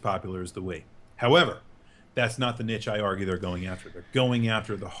never be as popular as the Wii. However, that's not the niche I argue they're going after. They're going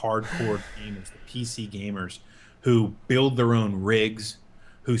after the hardcore gamers, the PC gamers who build their own rigs,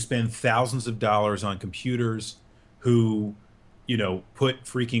 who spend thousands of dollars on computers, who, put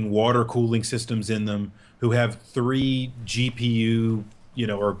freaking water cooling systems in them, who have 3 GPU,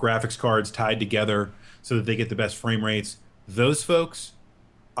 or graphics cards tied together so that they get the best frame rates. Those folks,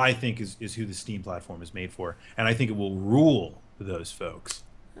 I think, is who the Steam platform is made for. And I think it will rule those folks.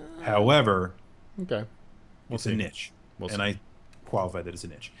 However, okay. It's a niche, and I qualify that as a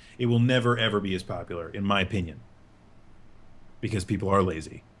niche. It will never, ever be as popular, in my opinion, because people are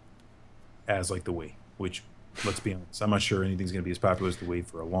lazy, as like the Wii, which, let's be honest, I'm not sure anything's going to be as popular as the Wii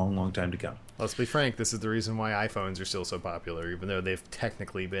for a long, long time to come. Let's be frank, this is the reason why iPhones are still so popular, even though they've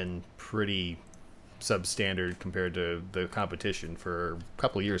technically been pretty substandard compared to the competition for a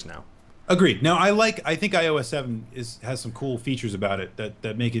couple of years now. Agreed. Now, I think iOS 7 has some cool features about it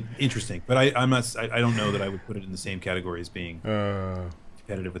that make it interesting, but I don't know that I would put it in the same category as being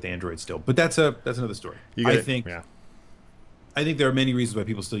competitive with Android still. But that's another story. I think there are many reasons why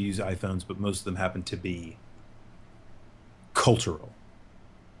people still use iPhones, but most of them happen to be cultural,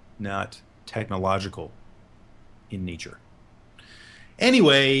 not technological in nature.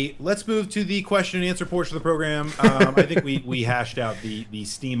 Anyway, let's move to the question and answer portion of the program. I think we hashed out the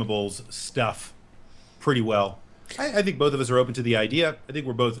Steamables stuff pretty well. I think both of us are open to the idea. I think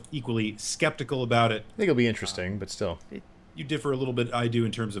we're both equally skeptical about it. I think it'll be interesting, but still. You differ a little bit, I do,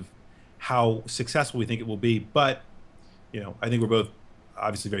 in terms of how successful we think it will be. But, I think we're both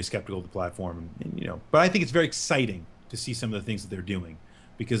obviously very skeptical of the platform. But I think it's very exciting to see some of the things that they're doing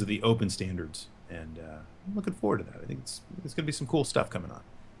because of the open standards. And I'm looking forward to that. I think it's going to be some cool stuff coming on.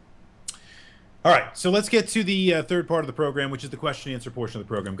 All right, so let's get to the third part of the program, which is the question and answer portion of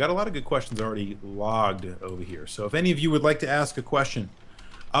the program. Got a lot of good questions already logged over here. So if any of you would like to ask a question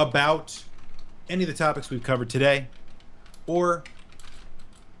about any of the topics we've covered today, or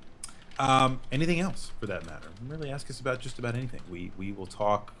anything else for that matter, really ask us about just about anything. We will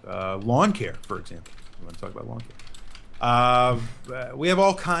talk lawn care, for example. We want to talk about lawn care. We have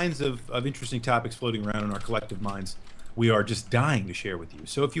all kinds of interesting topics floating around in our collective minds. We are just dying to share with you.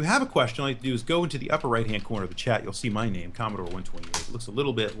 So if you have a question, all you have to do is go into the upper right-hand corner of the chat. You'll see my name, Commodore 128. It looks a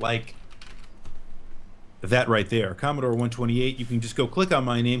little bit like that right there, Commodore 128. You can just go click on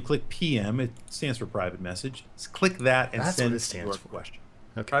my name, click PM. It stands for private message. Just click that and send your question.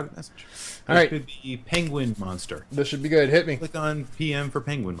 Okay. Private message. All right. Could be Penguin Monster. This should be good. Hit me. Click on PM for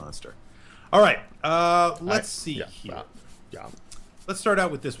Penguin Monster. All right. Let's see here. Yeah. let's start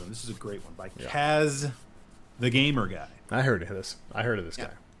out with this one. This is a great one by Kaz, the gamer guy. I heard of this. Guy.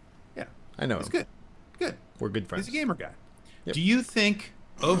 Yeah, I know he's him. good. We're good friends. He's a gamer guy. Yep. Do you think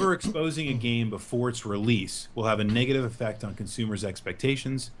overexposing a game before its release will have a negative effect on consumers'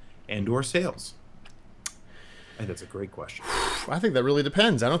 expectations and/or sales? I think that's a great question. I think that really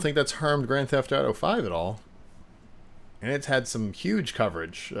depends. I don't think that's harmed Grand Theft Auto 5 at all. And it's had some huge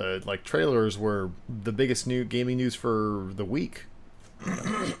coverage. Like, trailers were the biggest new gaming news for the week.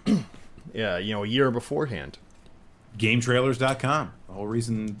 Yeah, a year beforehand. GameTrailers.com. The whole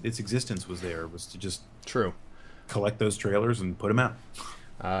reason its existence was to just collect those trailers and put them out.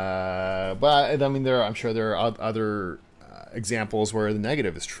 But I mean, I'm sure there are other examples where the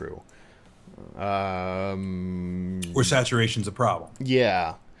negative is true. Where saturation's a problem.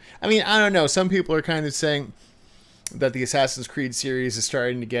 Yeah. I mean, I don't know. Some people are kind of saying that the Assassin's Creed series is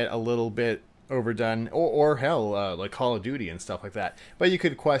starting to get a little bit overdone, or hell, like Call of Duty and stuff like that. But you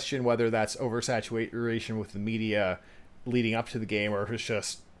could question whether that's oversaturation with the media leading up to the game, or if it's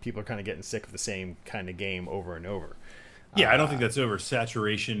just people are kind of getting sick of the same kind of game over and over. Yeah, I don't think that's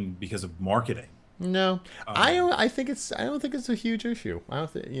oversaturation because of marketing. No, I don't think it's a huge issue. I don't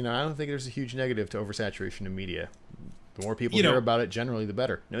think there's a huge negative to oversaturation of media. The more people hear about it, generally, the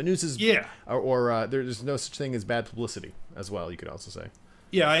better. No news is or there's no such thing as bad publicity as well. You could also say.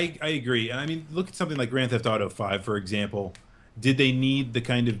 Yeah, I agree. And I mean, look at something like Grand Theft Auto 5, for example. Did they need the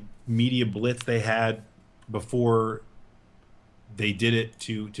kind of media blitz they had before they did it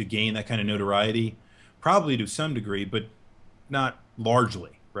to gain that kind of notoriety? Probably to some degree, but not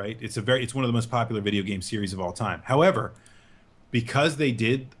largely, right? It's one of the most popular video game series of all time. However, because they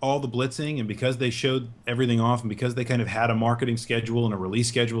did all the blitzing and because they showed everything off and because they kind of had a marketing schedule and a release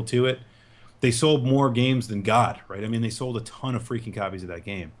schedule to it, they sold more games than God, right? I mean, they sold a ton of freaking copies of that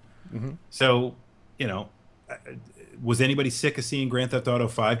game. Mm-hmm. So, was anybody sick of seeing Grand Theft Auto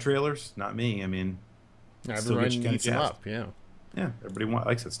 5 trailers? Not me. I mean, everyone eats them up, yeah. Yeah, everybody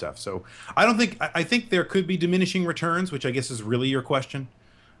likes that stuff. So I think there could be diminishing returns, which I guess is really your question,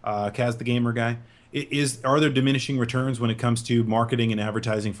 Kaz the gamer guy. Are there diminishing returns when it comes to marketing and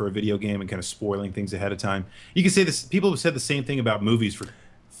advertising for a video game and kind of spoiling things ahead of time? You can say this. People have said the same thing about movies for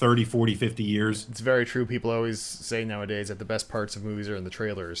 30, 40, 50 years. It's very true. People always say nowadays that the best parts of movies are in the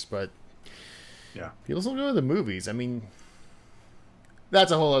trailers, but people still go to the movies. I mean,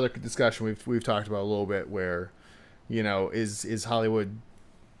 that's a whole other discussion we've talked about a little bit where, is Hollywood,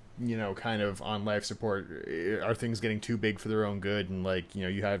 kind of on life support? Are things getting too big for their own good? And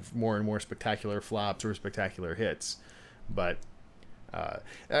you have more and more spectacular flops or spectacular hits. But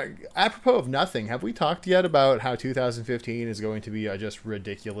apropos of nothing, have we talked yet about how 2015 is going to be just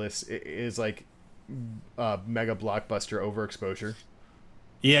ridiculous? It is like mega blockbuster overexposure.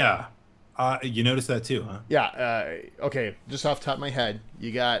 Yeah. You noticed that too, huh? Yeah. Okay. Just off the top of my head,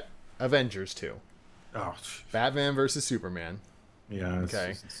 you got Avengers 2. Oh, Batman versus Superman. Yeah.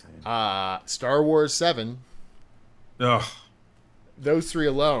 Okay. Star Wars 7. Ugh. Those three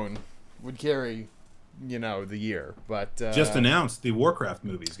alone would carry, the year. But just announced the Warcraft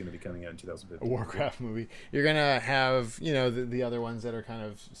movie is going to be coming out in 2015. A Warcraft movie. You're gonna have, the other ones that are kind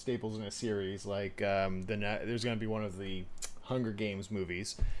of staples in a series, like there's going to be one of the Hunger Games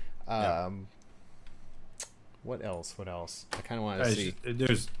movies. What else? I kind of want to see.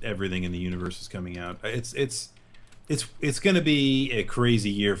 There's everything in the universe is coming out. It's going to be a crazy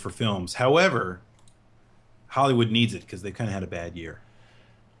year for films. However, Hollywood needs it because they kind of had a bad year.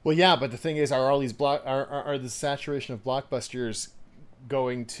 Well, yeah, but the thing is, are all these are the saturation of blockbusters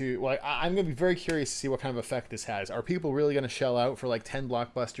going to? Well, I'm going to be very curious to see what kind of effect this has. Are people really going to shell out for like 10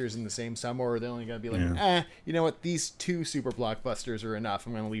 blockbusters in the same summer, or are they only going to be like, you know what, these 2 super blockbusters are enough.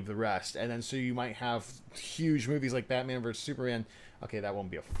 I'm going to leave the rest, and then so you might have huge movies like Batman versus Superman. Okay, that won't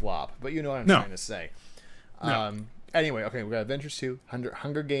be a flop, but you know what I'm trying to say. No. Anyway, okay, we got Avengers 2,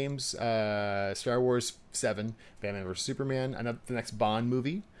 Hunger Games, Star Wars 7, Batman vs. Superman, the next Bond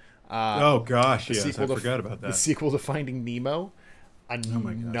movie. Oh, gosh, yes, I forgot about that. The sequel to Finding Nemo,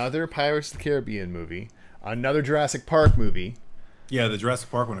 another Pirates of the Caribbean movie, another Jurassic Park movie. Yeah, the Jurassic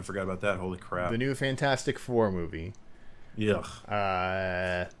Park one, I forgot about that. Holy crap. The new Fantastic Four movie. Yuck.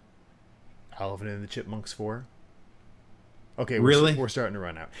 Alvin and the Chipmunks 4. Okay, really? We're starting to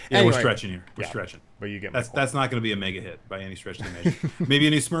run out. Yeah, anyway, we're stretching here. We're stretching. But you get that's not going to be a mega hit by any stretch of the imagination. Maybe a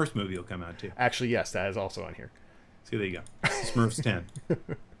new Smurfs movie will come out too. Actually, yes, that is also on here. See, there you go. Smurfs 10.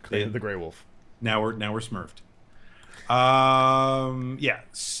 The Grey Wolf. Now we're Smurfed.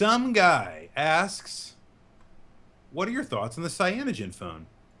 Some guy asks, "What are your thoughts on the Cyanogen phone?"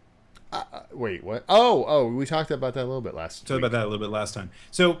 Wait, what? Oh, we talked about that a little bit last time. Talked about that a little bit last time.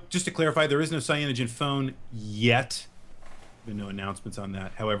 So, just to clarify, there is no Cyanogen phone yet. been no announcements on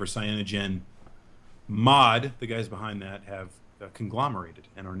that. However, Cyanogen Mod, the guys behind that, have conglomerated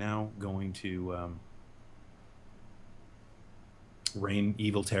and are now going to rain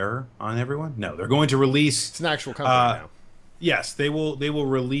evil terror on everyone. No, they're going to release. It's an actual company now. Yes, they will. They will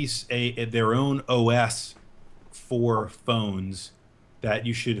release their own OS for phones that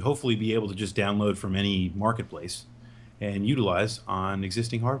you should hopefully be able to just download from any marketplace and utilize on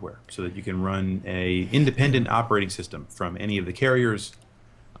existing hardware, so that you can run a independent operating system from any of the carriers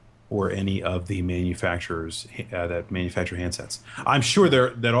or any of the manufacturers that manufacture handsets. I'm sure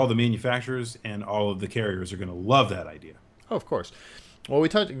that all the manufacturers and all of the carriers are going to love that idea. Oh, of course. Well, we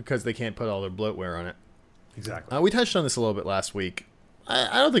touched because they can't put all their bloatware on it. Exactly. We touched on this a little bit last week.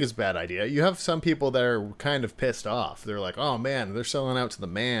 I don't think it's a bad idea. You have some people that are kind of pissed off. They're like, "Oh man, they're selling out to the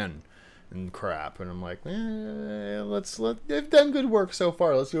man and crap," and I'm like, they've done good work so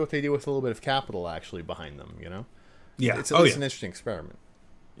far. Let's see what they do with a little bit of capital actually behind them. You know? Yeah. It's at least an interesting experiment.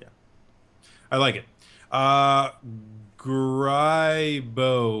 Yeah. I like it.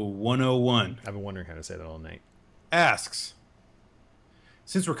 Grybo101 I've been wondering how to say that all night. asks,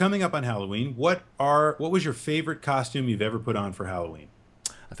 since we're coming up on Halloween, what was your favorite costume you've ever put on for Halloween?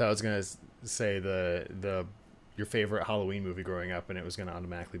 I thought I was gonna say your favorite Halloween movie growing up, and it was gonna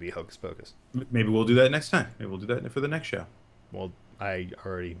automatically be Hocus Pocus. Maybe we'll do that next time. Maybe we'll do that for the next show. Well, I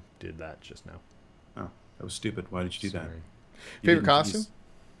already did that just now. Oh, that was stupid. Why did you do that? Favorite costume?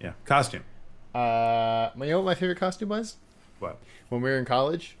 Yeah, costume. You know what my favorite costume was? What? When we were in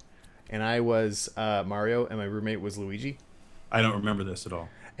college, and I was Mario, and my roommate was Luigi. I don't remember this at all.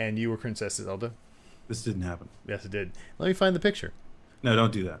 And you were Princess Zelda. This didn't happen. Yes, it did. Let me find the picture. No,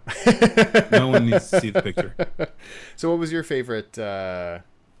 don't do that. No one needs to see the picture. So what was your favorite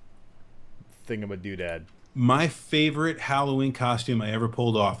thingamadoodad? My favorite Halloween costume I ever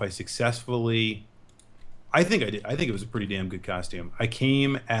pulled off, I successfully... I think I did. I think it was a pretty damn good costume. I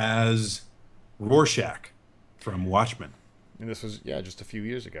came as Rorschach from Watchmen. And this was, just a few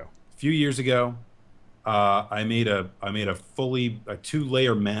years ago. A few years ago, I made a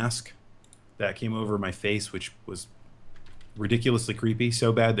 2-layer mask that came over my face, which was ridiculously creepy,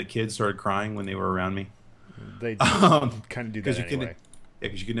 so bad that kids started crying when they were around me. They kind of do that anyway.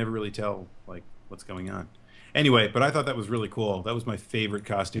 Because you could never really tell like what's going on. Anyway, but I thought that was really cool. That was my favorite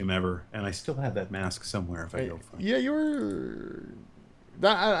costume ever, and I still have that mask somewhere if I go find it. Yeah, you were...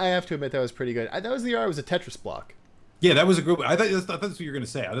 I have to admit that was pretty good. That was the year I was a Tetris block. Yeah, that was a good one. I thought that's what you were going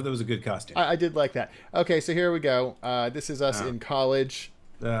to say. I thought that was a good costume. I did like that. Okay, so here we go. This is us in college.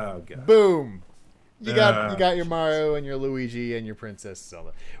 Oh, God. Boom. You got your Mario and your Luigi and your Princess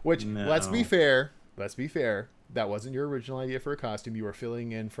Zelda. Which, let's be fair, that wasn't your original idea for a costume. You were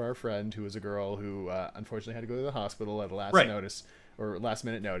filling in for our friend who was a girl who unfortunately had to go to the hospital at a last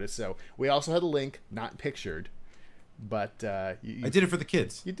minute notice. So we also had a link, not pictured, but I did it for the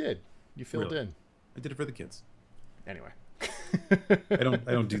kids. You did. You filled in. I did it for the kids. Anyway. I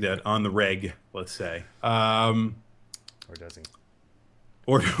don't do that on the reg, let's say. Or does he?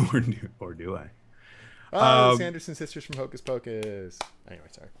 Or do I? Oh, Sanderson sisters from Hocus Pocus. Anyway,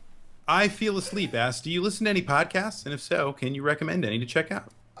 sorry. I Feel Asleep asks, do you listen to any podcasts? And if so, can you recommend any to check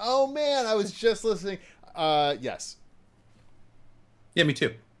out? Oh, man, I was just listening. Yes. Yeah, me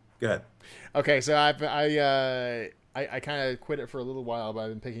too. Go ahead. Okay, so I kind of quit it for a little while, but I've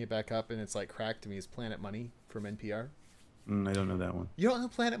been picking it back up, and it's like cracked to me. Is Planet Money from NPR? I don't know that one. You don't know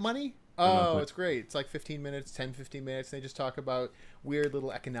Planet Money? Oh, it's great. It's like 15 minutes, 15 minutes. And they just talk about weird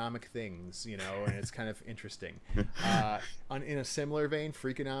little economic things, and it's kind of interesting. In a similar vein,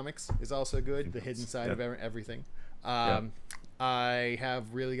 Freakonomics is also good. The hidden side of everything. I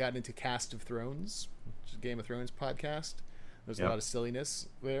have really gotten into Cast of Thrones, which is a Game of Thrones podcast. There's a lot of silliness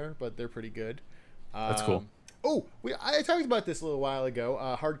there, but they're pretty good. That's cool. Oh, I talked about this a little while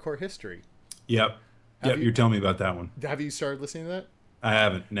ago. Hardcore History. Yep. You're telling me about that one. Have you started listening to that? I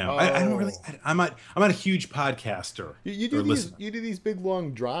haven't. No, I don't really. I'm not a huge podcaster. You do these big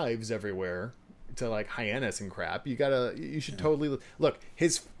long drives everywhere to like Hyannis and crap. You should totally look.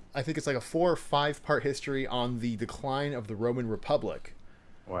 I think it's like a 4 or 5 part history on the decline of the Roman Republic.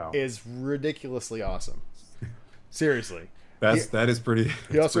 Wow, is ridiculously awesome. Seriously, that is pretty.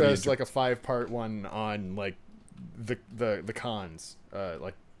 He also has like a 5-part one on like the Khans,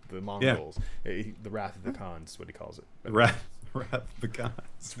 like the Mongols, the Wrath of the Khans, what he calls it. Wrath of the Khans.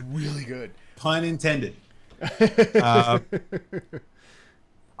 It's really good. Pun intended.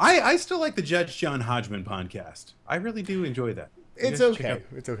 I still like the Judge John Hodgman podcast. I really do enjoy that. It's okay.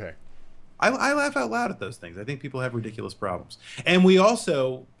 It's okay. I laugh out loud at those things. I think people have ridiculous problems. And we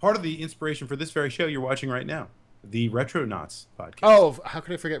also, part of the inspiration for this very show you're watching right now, the Retronauts podcast. Oh, how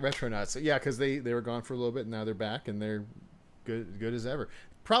could I forget Retronauts? Yeah, because they were gone for a little bit, and now they're back, and they're good as ever.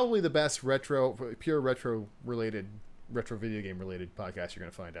 Probably the best pure retro video game related podcast you're going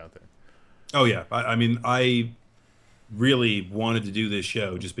to find out there. Oh yeah, I mean, I really wanted to do this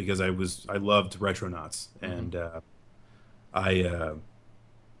show just because I loved Retronauts, and I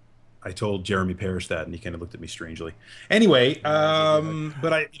I told Jeremy Parrish that, and he kind of looked at me strangely. Anyway,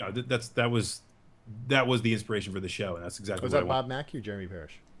 but that was the inspiration for the show, and that's exactly Was what I that want. Bob Mackey or Jeremy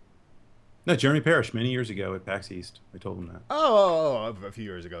Parrish? No, Jeremy Parrish, many years ago at PAX East. I told him that. A few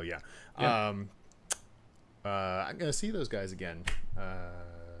years ago, yeah. Yeah. I'm going to see those guys again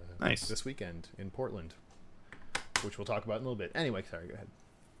Nice. this weekend in Portland, which we'll talk about in a little bit. Anyway, sorry, go ahead.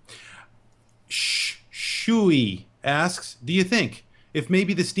 Shui asks, do you think if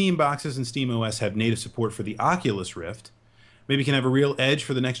maybe the Steam boxes and Steam OS have native support for the Oculus Rift, maybe can have a real edge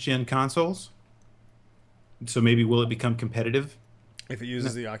for the next gen consoles? So maybe will it become competitive If it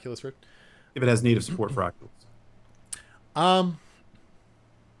uses the Oculus Rift? if it has native support for Oculus?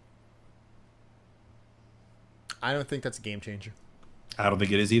 I don't think that's a game changer. I don't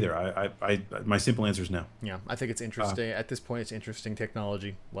think it is either. My simple answer is no. Yeah, I think it's interesting. At this point, it's interesting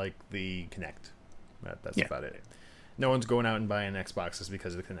technology like the Kinect. That's Yeah. about it. No one's going out and buying Xboxes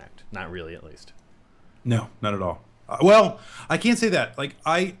because of the Kinect. Not really, at least. No, not at all. Well, I can't say that. Like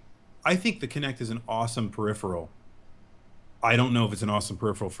I think the Kinect is an awesome peripheral. I don't know if it's an awesome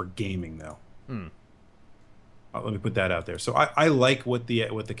peripheral for gaming though. Let me put that out there. So I like what the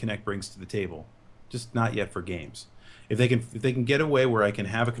Kinect brings to the table, just not yet for games. If they can get away where I can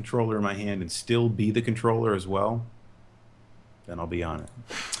have a controller in my hand and still be the controller as well, then I'll be on it.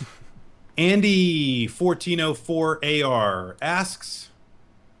 Andy 1404AR asks,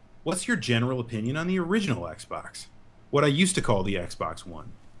 what's your general opinion on the original Xbox? What I used to call the Xbox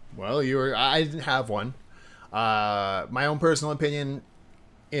One. Well, I didn't have one. My own personal opinion,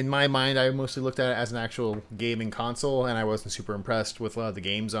 in my mind, I mostly looked at it as an actual gaming console, and I wasn't super impressed with a lot of the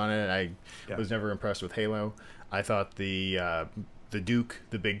games on it. I was never impressed with Halo. I thought the Duke,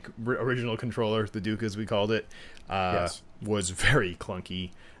 the big original controller, the Duke as we called it, was very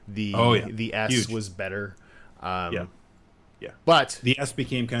clunky. The S Huge. was better. Yeah. But The S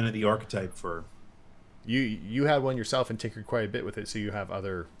became kind of the archetype for... you had one yourself and tinkered quite a bit with it, so you have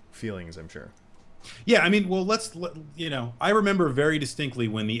other feelings, I'm sure. Yeah, I mean, well, I remember very distinctly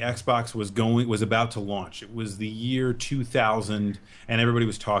when the Xbox was about to launch. It was the year 2000, and everybody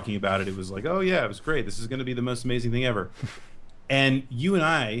was talking about it. It was like, oh yeah, it was great. This is going to be the most amazing thing ever. And you and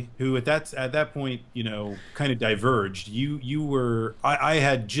I, who at that point, kind of diverged. I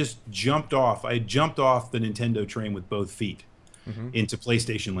had just jumped off. I had jumped off the Nintendo train with both feet into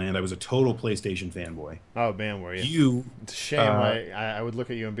PlayStation land. I was a total PlayStation fanboy. Oh man, were you? It's a shame. I would look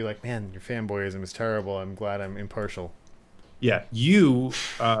at you and be like, man, your fanboyism is terrible. I'm glad I'm impartial. Yeah, you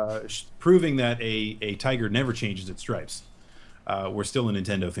proving that a tiger never changes its stripes. We're still a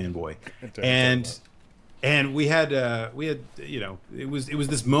Nintendo fanboy, and we had it was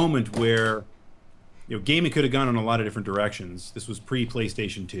this moment where gaming could have gone in a lot of different directions. This was pre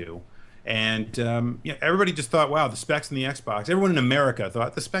PlayStation 2. And everybody just thought, wow, the specs in the Xbox. Everyone in America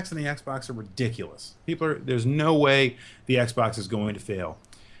thought the specs in the Xbox are ridiculous. There's no way the Xbox is going to fail.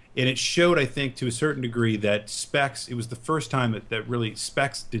 And it showed, I think, to a certain degree that specs, it was the first time that really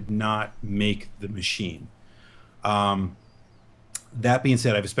specs did not make the machine. That being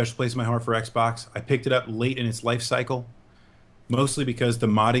said, I have a special place in my heart for Xbox. I picked it up late in its life cycle, mostly because the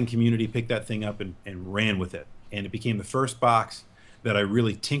modding community picked that thing up and ran with it. And it became the first box that I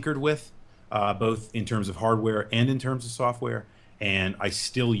really tinkered with, both in terms of hardware and in terms of software, and I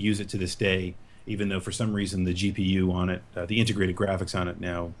still use it to this day, even though for some reason the GPU on it, the integrated graphics on it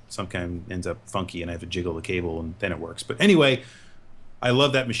now, sometimes ends up funky and I have to jiggle the cable and then it works. But anyway, I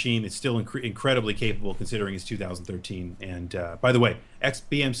love that machine. It's still incredibly capable considering it's 2013. And by the way,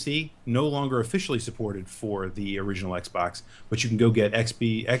 XBMC no longer officially supported for the original Xbox, but you can go get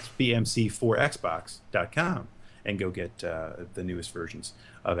XBMC4Xbox.com. and go get the newest versions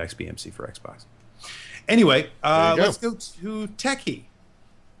of XBMC for Xbox. Anyway, let's go to Techie.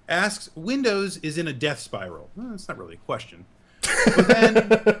 Asks, Windows is in a death spiral. Well, that's not really a question. But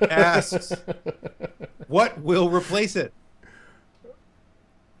then asks, what will replace it?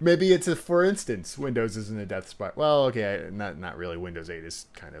 Maybe it's for instance, Windows is in a death spiral. Well, okay, not really. Windows 8 is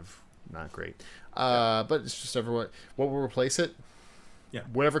kind of not great. But it's just everyone. What will replace it? Yeah.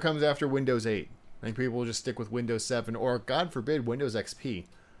 Whatever comes after Windows 8. I think people will just stick with Windows 7 or, God forbid, Windows XP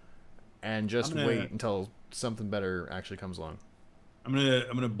and just wait until something better actually comes along. I'm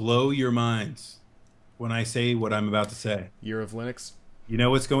gonna blow your minds when I say what I'm about to say. Year of Linux. You know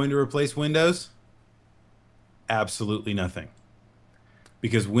what's going to replace Windows? Absolutely nothing.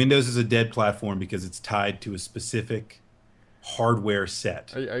 Because Windows is a dead platform because it's tied to a specific hardware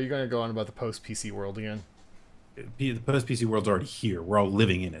set. Are you going to go on about the post PC world again? The post PC world's already here. We're all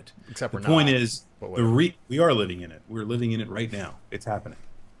living in it. Except The we're point not. is, But we are living in it. We're living in it right now. It's happening.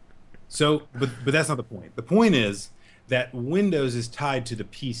 So, but that's not the point. The point is that Windows is tied to the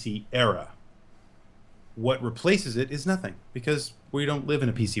PC era. What replaces it is nothing, because we don't live in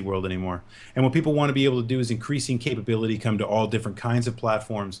a PC world anymore. And what people want to be able to do is increasing capability, come to all different kinds of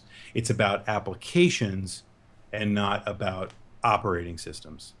platforms. It's about applications and not about operating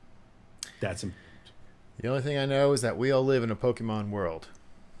systems. That's important. the only thing I know is that we all live in a Pokemon world.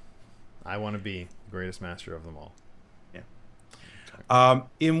 I want to be the greatest master of them all. Yeah.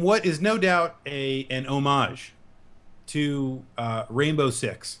 In what is no doubt an homage to Rainbow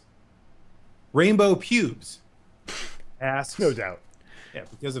Six, Rainbow Pubes asks, No doubt. yeah,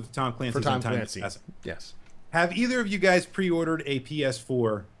 because of Tom Clancy's For Tom untimely Clancy. passing. Yes. Have either of you guys pre-ordered a PS4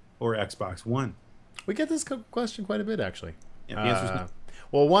 or Xbox One? We get this question quite a bit, actually. Yeah, the answer's no.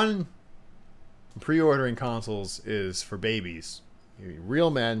 Well, one, pre-ordering consoles is for babies. Real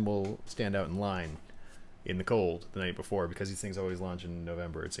men will stand out in line in the cold the night before, because these things always launch in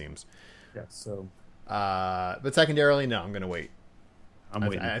November, it seems. Yeah, so But secondarily, no, I'm going to wait. I'm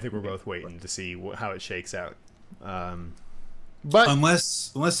waiting. I think we're both waiting to see how it shakes out. But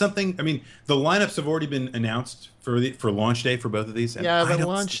unless something, I mean, the lineups have already been announced for launch day for both of these. And yeah, I but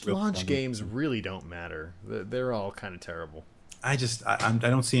don't see real launch compelling- games really don't matter. They're all kind of terrible. I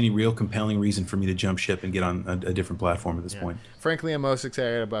don't see any real compelling reason for me to jump ship and get on a different platform at this Yeah. point. Frankly, I'm most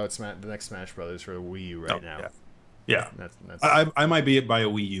excited about the next Smash Brothers for the Wii U right now. Yeah. Yeah. That's I might buy a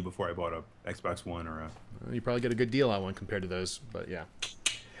Wii U before I bought a Xbox One or a. you probably get a good deal on one compared to those, but yeah.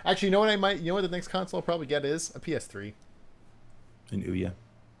 Actually, you know what the next console I'll probably get is a PS3. An Ouya.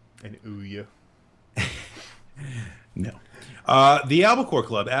 An Ouya. No. The Albacore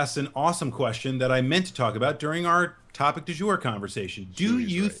Club asks an awesome question that I meant to talk about during our topic du jour conversation. Do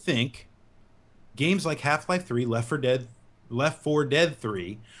he's you right. think games like Half-Life 3, Left 4 Dead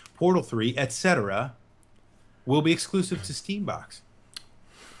 3, Portal 3, etc., will be exclusive to Steambox?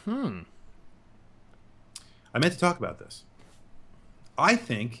 I meant to talk about this. I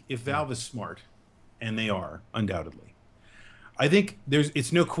think if Valve is smart, and they are, undoubtedly, I think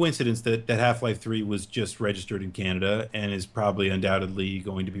it's no coincidence that Half-Life 3 was just registered in Canada and is probably undoubtedly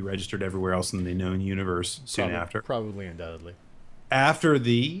going to be registered everywhere else in the known universe soon after. Probably, undoubtedly. After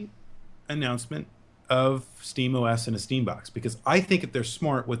the announcement of SteamOS and a Steambox. Because I think if they're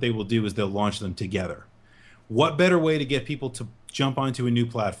smart, what they will do is they'll launch them together. What better way to get people to jump onto a new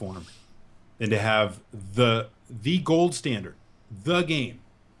platform than to have the gold standard, the game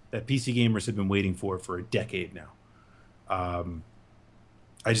that PC gamers have been waiting for a decade now. I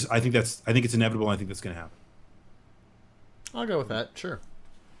think it's inevitable. I think that's going to happen. I'll go with that. Sure.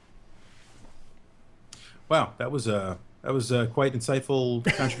 Wow, that was quite insightful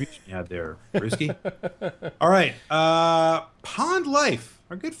contribution you had there, Brewski. All right, Pond Life,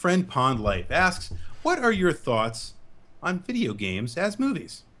 our good friend Pond Life asks, "What are your thoughts on video games as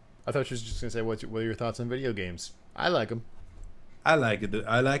movies?" I thought you were just going to say, what are your thoughts on video games? I like them. I like it.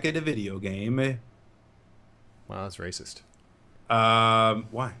 I like it. A video game. Wow, that's racist.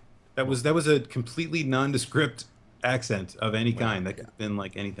 Why? That was a completely nondescript accent of any kind. That could have been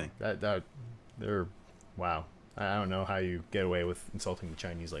like anything. They're wow. I don't know how you get away with insulting the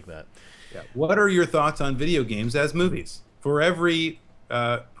Chinese like that. Yeah. What are your thoughts on video games as movies? For every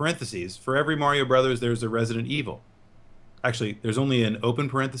parentheses, for every Mario Brothers, there's a Resident Evil. Actually, there's only an open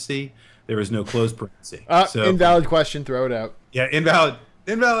parenthesis. There is no closed parenthesis. So, Invalid question. Throw it out. yeah, invalid.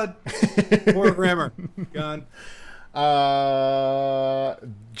 Invalid. Poor grammar. Gone.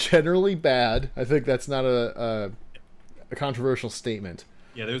 Generally bad. I think that's not a controversial statement.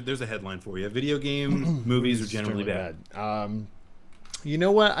 Yeah, there's a headline for you. Video game movies are generally bad. You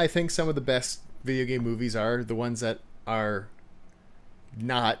know what? I think some of the best video game movies are the ones that are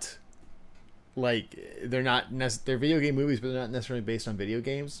not like they're video game movies, but they're not necessarily based on video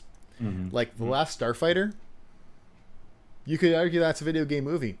games. Like The Last Starfighter. You could argue that's a video game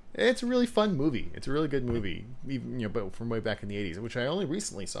movie. It's a really fun movie. It's a really good movie, even but from way back in the '80s, which I only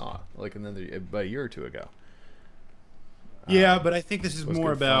recently saw, like about a year or two ago. Yeah, but I think this is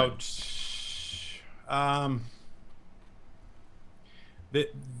more good about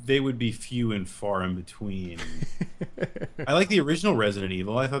they would be few and far in between. I like the original Resident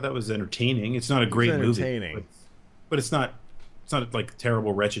Evil. I thought that was entertaining. It's not a great movie, but it's not like a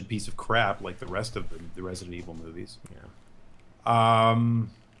terrible, wretched piece of crap like the rest of the Resident Evil movies. Yeah.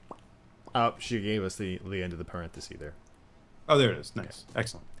 Oh, she gave us the end of the parenthesis there. Oh, there it is. Nice,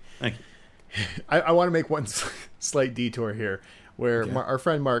 excellent. Thank you. I want to make one slight detour here. where Okay. our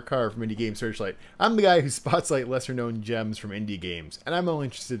friend Mark Carr from Indie Game Searchlight. I'm the guy who spotlights lesser known gems from indie games, and I'm only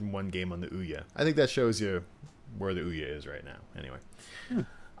interested in one game on the Ouya. I think that shows you where the Ouya is right now. Anyway.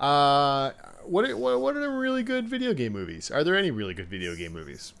 What are the really good video game movies? Are there any really good video game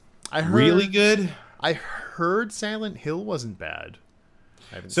movies? Really good. I heard Silent Hill wasn't bad.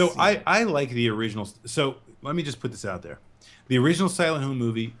 I haven't So seen it. I like the original. So let me just put this out there: the original Silent Hill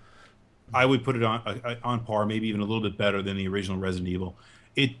movie, I would put it on par, maybe even a little bit better than the original Resident Evil.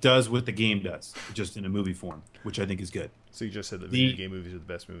 It does what the game does, just in a movie form, which I think is good. So you just said that video game movies are the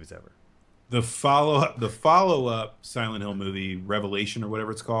best movies ever. The follow up Silent Hill movie, Revelation or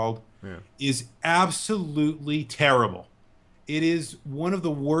whatever it's called, is absolutely terrible. It is one of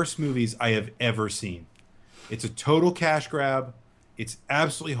the worst movies I have ever seen. It's a total cash grab. It's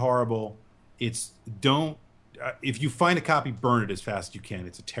absolutely horrible. It's don't if you find a copy, burn it as fast as you can.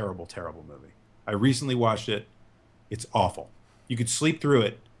 It's a terrible, terrible movie. I recently watched it. It's awful. You could sleep through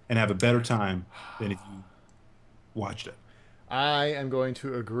it and have a better time than if you watched it. I am going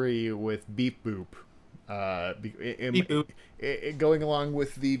to agree with Beep Boop. Beep Boop. Going along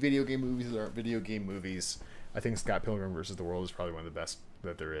with the video game movies that aren't video game movies, I think Scott Pilgrim versus the World is probably one of the best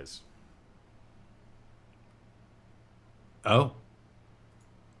that there is. Oh,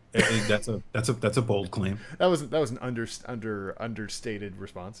 that's a bold claim. That was an understated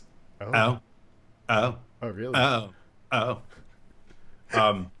response. Oh, oh, Oh, really? oh, oh.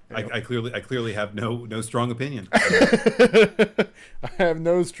 I clearly have no strong opinion. I have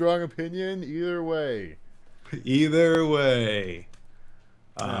no strong opinion either way. Either way.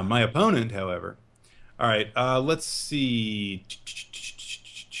 My opponent, however. All right, let's see.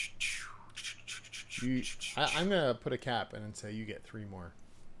 I'm gonna put a cap and say you get 3 more.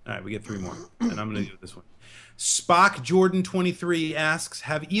 All right, we get 3 more, and I'm going to do this one. Spock Jordan 23 asks,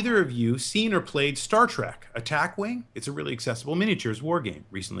 have either of you seen or played Star Trek Attack Wing? It's a really accessible miniatures war game.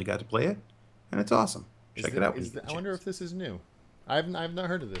 Recently got to play it, and it's awesome. Check it out. I wonder if this is new. I've not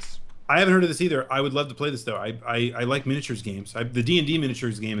heard of this. I haven't heard of this either. I would love to play this though. I like miniatures games. The D&D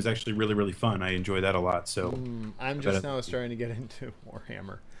miniatures game is actually really fun. I enjoy that a lot. So I'm just now starting to get into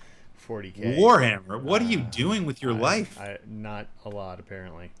Warhammer 40K. Warhammer. What are you doing with your life? Not a lot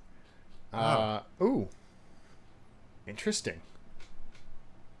apparently. Oh. Ooh. Interesting.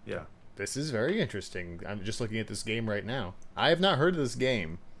 Yeah. This is very interesting. I'm just looking at this game right now. I have not heard of this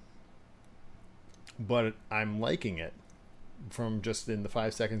game, but I'm liking it from just in the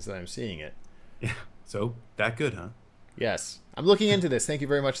 5 seconds that I'm seeing it. Yeah. So that good, huh? Yes. I'm looking into this. Thank you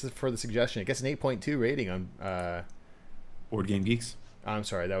very much for the suggestion. It gets an 8.2 rating on Board Game Geeks. I'm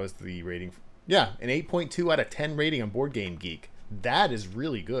sorry, that was the rating. Yeah, an 8.2 out of 10 rating on Board Game Geek. That is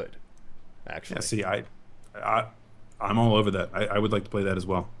really good, actually. Yeah, see, I'm all over that. I would like to play that as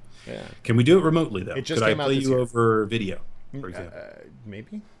well. Yeah. Can we do it remotely though? It just Could I came out play this you year. over video, for example?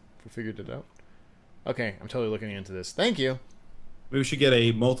 Maybe if we figured it out. Okay, I'm totally looking into this. Thank you. Maybe we should get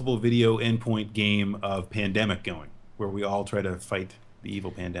a multiple video endpoint game of Pandemic going, where we all try to fight the evil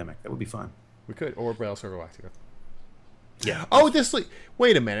pandemic. That would be fun. We could, or Battlestar Galactica. Yeah. Oh,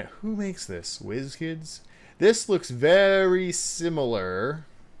 wait a minute. Who makes this? WizKids? This looks very similar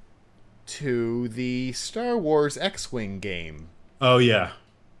to the Star Wars X-Wing game. Oh yeah.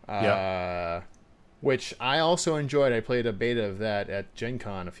 Yeah. Which I also enjoyed. I played a beta of that at Gen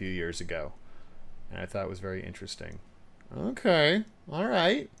Con a few years ago, and I thought it was very interesting. Okay. All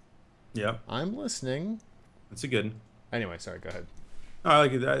right. Yeah. I'm listening. That's a good one. Anyway, sorry, go ahead. I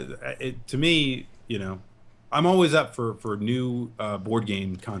like it. To me, I'm always up for new board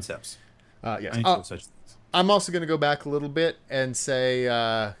game concepts. Yes. I enjoy such things. I'm also going to go back a little bit and say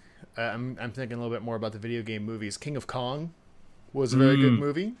I'm thinking a little bit more about the video game movies. King of Kong was a very good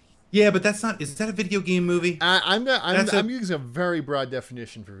movie. Yeah, but that's not. Is that a video game movie? I'm using a very broad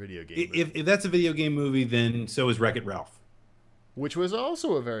definition for video game movie, If that's a video game movie, then so is Wreck-It Ralph. which was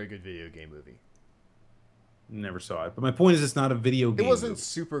also a very good video game movie. Never saw it, but my point is, it's not a video game. It wasn't movie.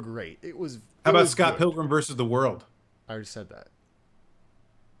 super great. It was. How about Scott Pilgrim versus the World? I already said that.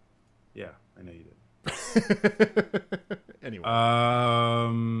 Yeah, I know you did. Anyway, but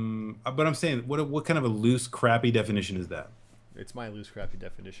I'm saying, what kind of a loose, crappy definition is that? it's my loose, crappy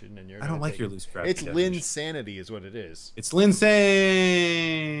definition, and you're. I don't like your loose, crappy. It's definition. Linsanity, is what it is. It's Linsane.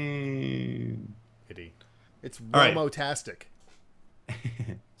 Itty. It's All right. Romo-tastic.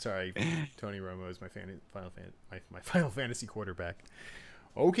 Sorry, Tony Romo is my Final Fantasy quarterback.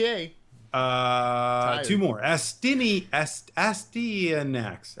 Okay. 2 more. Astianax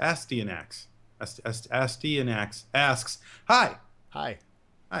asks, Hi. Hi.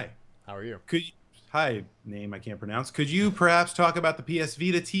 Hi. How are you? Hi, name I can't pronounce. Could you perhaps talk about the PS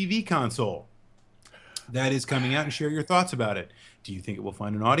Vita TV console that is coming out and share your thoughts about it? Do you think it will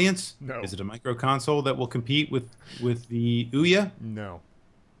find an audience? No. Is it a micro console that will compete with the Ouya? No.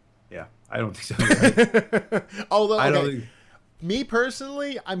 Yeah, I don't think so. Although, okay, I don't think. me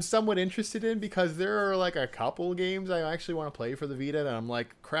personally, I'm somewhat interested in, because there are like a couple games I actually want to play for the Vita, and I'm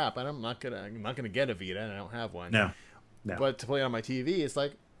like, crap, I'm not gonna get a Vita, and I don't have one. No. But to play on my TV, it's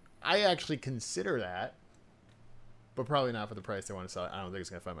like, I actually consider that, but probably not for the price they want to sell it. I don't think it's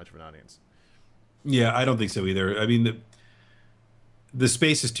gonna find much of an audience. Yeah, I don't think so either. I mean, the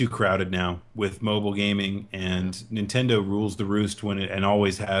space is too crowded now with mobile gaming, and Nintendo rules the roost and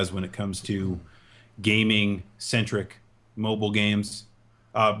always has when it comes to gaming centric mobile games,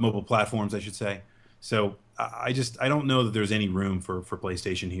 mobile platforms, I should say. So I don't know that there's any room for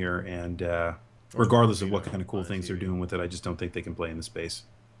PlayStation here, and regardless of what kind of cool things they're doing with it, I just don't think they can play in the space.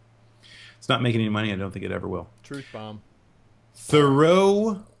 It's not making any money. I don't think it ever will. Truth bomb.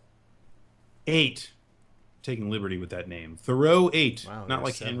 Thoreau 8. Taking liberty with that name. Thoreau 8. Wow, not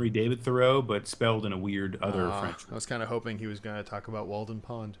like 7. Henry David Thoreau, but spelled in a weird other French. I was kind of hoping he was going to talk about Walden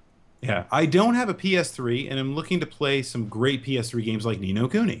Pond. Yeah. I don't have a PS3, and I'm looking to play some great PS3 games like Ni no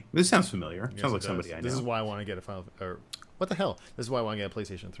Kuni. This sounds familiar. Yes, sounds like does. somebody I know. This is why I want to get a Final... Or, what the hell? This is why I want to get a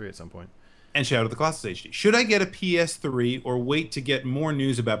PlayStation 3 at some point. And Shadow of the Colossus HD. Should I get a PS3 or wait to get more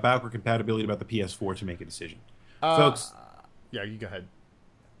news about backward compatibility about the PS4 to make a decision? Folks, yeah, you go ahead.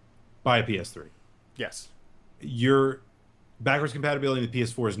 buy a PS3. Yes. Your backwards compatibility in the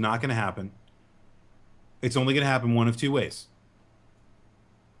PS4 is not going to happen. It's only going to happen one of two ways.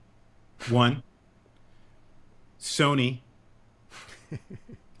 One, Sony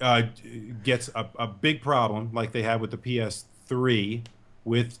gets a big problem like they had with the PS3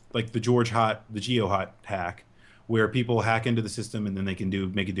 with like the GeoHot hack, where people hack into the system and then they can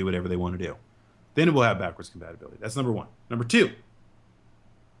make it do whatever they want to do. Then it will have backwards compatibility. That's number one. Number two,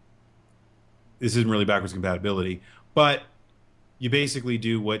 this isn't really backwards compatibility, but you basically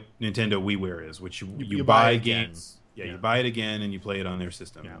do what Nintendo WiiWare is, which you buy games. Yeah, you buy it again and you play it on their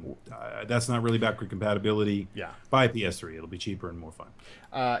system. Yeah. That's not really backward compatibility. Yeah. Buy a PS3. It'll be cheaper and more fun.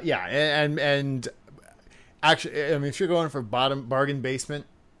 Yeah, and actually, I mean, if you're going for bargain basement,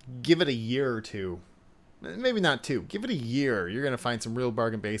 give it a year or two. Maybe not two. Give it a year. You're going to find some real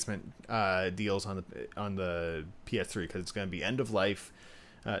bargain basement deals on the PS3, because it's going to be end of life.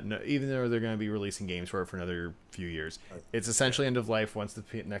 No, even though they're going to be releasing games for it for another few years, it's essentially end of life once the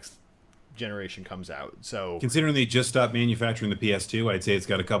next generation comes out. So, considering they just stopped manufacturing the PS2, I'd say it's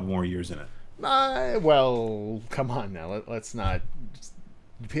got a couple more years in it. Well, come on now. Let's not.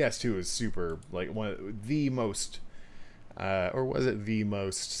 The PS2 is super, like, one of the most, or was it the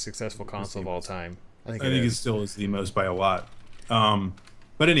most successful console of all time? I think it still is the most by a lot.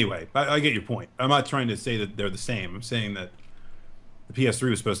 But anyway, I get your point. I'm not trying to say that they're the same. I'm saying that the PS3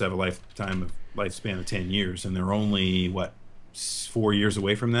 was supposed to have a lifespan of 10 years, and they're only 4 years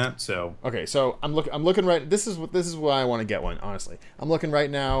away from that. So okay, so I'm looking right. This is why I want to get one. Honestly, I'm looking right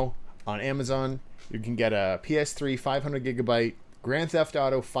now on Amazon. You can get a PS3 500 gigabyte Grand Theft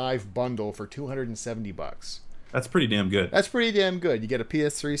Auto 5 bundle for $270. That's pretty damn good. That's pretty damn good. You get a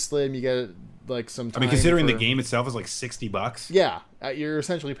PS3 Slim. You get like some time. I mean, considering the game itself is like $60. Yeah, you're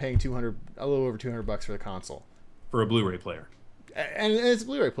essentially paying a little over $200 for the console for a Blu-ray player. And it's a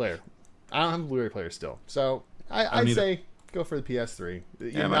Blu-ray player. I don't have a Blu-ray player still, so I'd say go for the PS3.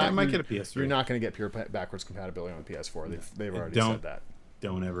 I might get a PS3. You're not going to get pure backwards compatibility on the PS4. They've already said that.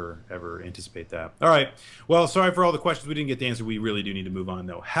 Don't ever anticipate that. All right. Well, sorry for all the questions we didn't get to answer. We really do need to move on,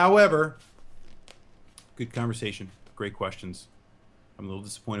 though. However, good conversation. Great questions. I'm a little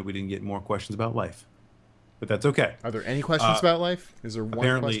disappointed we didn't get more questions about life, but that's okay. Are there any questions about life? Is there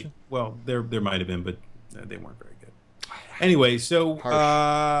one question? Well, there might have been, but they weren't very good. Anyway, so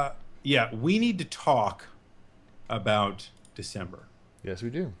yeah, we need to talk about December. Yes,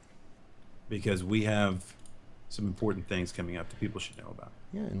 we do. Because we have some important things coming up that people should know about.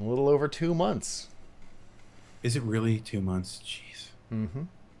 Yeah, in a little over 2 months. Is it really 2 months? Jeez. Mm-hmm.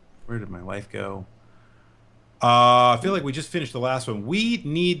 Where did my life go? I feel like we just finished the last one. We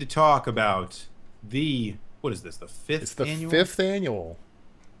need to talk about what is this, the fifth annual? It's the fifth annual.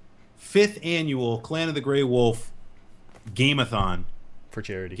 Fifth annual Clan of the Grey Wolf Game-a-thon. For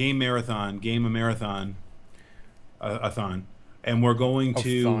charity. Game marathon. A-thon. And we're going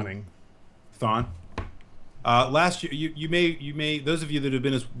to... Thon. Last year, you may those of you that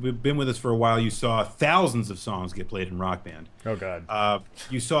have been with us for a while, you saw thousands of songs get played in Rock Band. Oh God!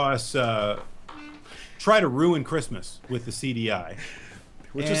 You saw us try to ruin Christmas with the CDI,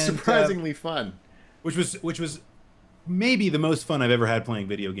 which was surprisingly fun. Which was maybe the most fun I've ever had playing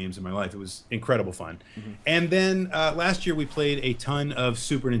video games in my life. It was incredible fun. Mm-hmm. And then last year we played a ton of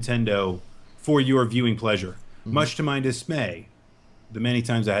Super Nintendo for your viewing pleasure, much to my dismay. the many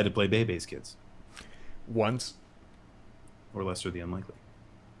times I had to play Bebe's Kids, Once. or Lesser the Unlikely.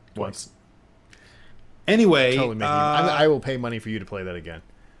 Once. Anyway, Totally making I will pay money for you to play that again.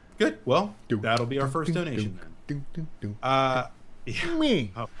 good. Well, that'll be our first donation then. Yeah.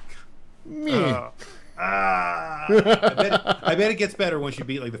 Me. Oh. Me. I bet it gets better once you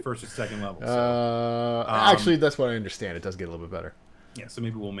beat like the first or second level. So. Actually, that's what I understand. It does get a little bit better. Yeah, so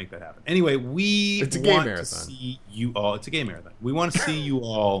maybe we'll make that happen. Anyway, It's a game want marathon. to see you all. It's a game marathon. We want to see you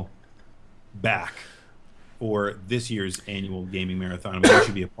all back for this year's annual gaming marathon. And we want you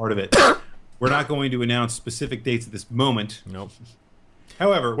to be a part of it. We're not going to announce specific dates at this moment. Nope.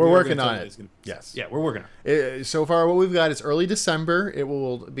 However, We're we are working gonna tell on you it. it's gonna- Yes. Yeah, we're working on it. So far, what we've got is early December. It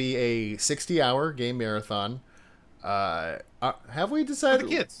will be a 60-hour game marathon. Have we decided? For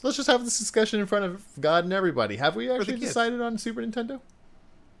the kids. Let's just have this discussion in front of God and everybody. Have we actually kids. decided on Super Nintendo?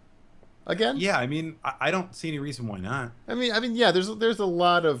 Again? Yeah, I mean, I don't see any reason why not. I mean, yeah. There's a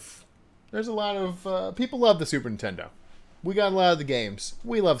lot of people love the Super Nintendo. We got a lot of the games.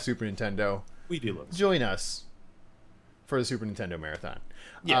 We love Super Nintendo. We do love it. Join us for the Super Nintendo marathon.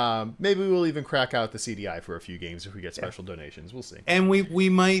 Yeah. Maybe we'll even crack out the CDI for a few games if we get special donations. We'll see. And we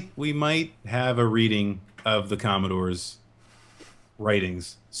might have a reading of the Commodore's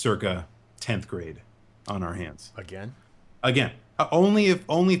writings circa 10th grade on our hands. Again? Only if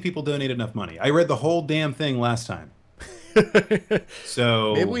people donate enough money. I read the whole damn thing last time.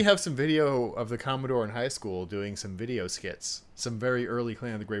 So Maybe we have some video of the Commodore in high school doing some video skits, some very early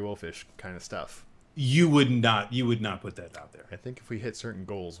Clan of the Grey Wolfish kind of stuff. you would not put that out there. I think if we hit certain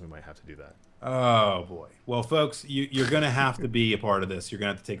goals, we might have to do that. Oh boy. Well, folks, you're going to have to be a part of this. You're going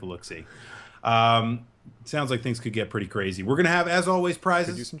to have to take a look-see. Sounds like things could get pretty crazy. We're going to have, as always,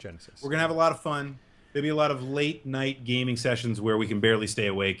 prizes. Could do some Genesis. We're going to have a lot of fun. There'll be a lot of late-night gaming sessions where we can barely stay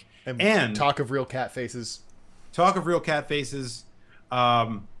awake. And talk of real cat faces. Talk of real cat faces.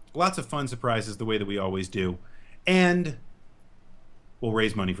 Lots of fun surprises the way that we always do. And we'll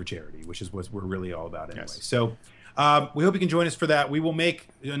raise money for charity, which is what we're really all about anyway. Yes. So we hope you can join us for that. We will make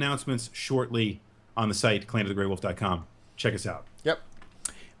announcements shortly on the site, clanofthegraywolf.com. Check us out. Yep.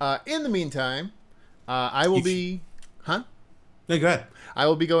 In the meantime, I will be... Huh? No, go ahead. I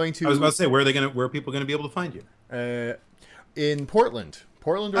will be going to... I was about to say, where are people going to be able to find you? In Portland,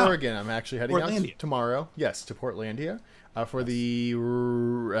 Oregon. I'm actually heading out Portlandia. tomorrow. Yes, to Portlandia for the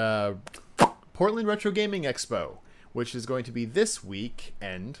Portland Retro Gaming Expo, which is going to be this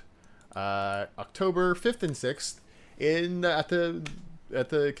weekend, October 5th and 6th, at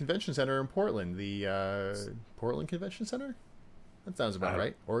the convention center in Portland, the Portland Convention Center. That sounds about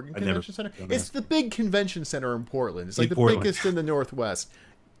right. Oregon Convention Center. It's the big convention center in Portland. It's like the biggest in the Northwest.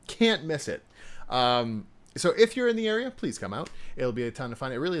 Can't miss it. So if you're in the area, please come out. It'll be a ton of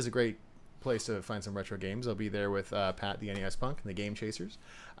fun. It really is a great place to find some retro games. I'll be there with Pat, the NES Punk, and the Game Chasers.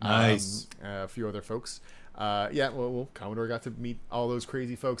 Nice. A few other folks. Well, Commodore got to meet all those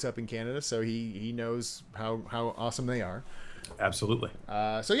crazy folks up in Canada, so he knows how awesome they are. Absolutely.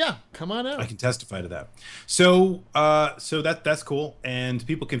 So yeah, come on out. I can testify to that. So that's cool. And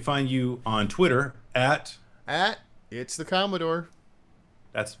people can find you on Twitter at It's the Commodore.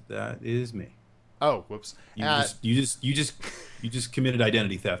 that is me. Oh, whoops. You just committed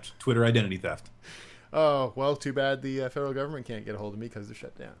identity theft. Twitter identity theft. Oh, well, too bad the federal government can't get a hold of me because they're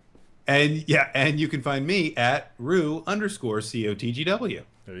shut down. And you can find me at Rue_COTGW.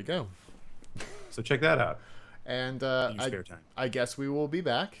 There you go. So check that out. And In your spare time. I guess we will be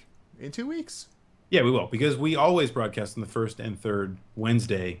back in 2 weeks. Yeah, we will, because we always broadcast on the first and third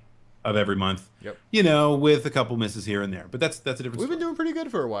Wednesday of every month. Yep. With a couple misses here and there, but that's a different. We've been story. doing pretty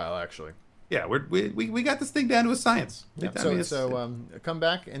good for a while, actually. Yeah, we got this thing down to a science. Yep. I mean, So come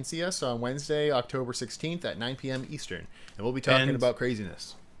back and see us on Wednesday, October 16th at 9 p.m. Eastern, and we'll be talking about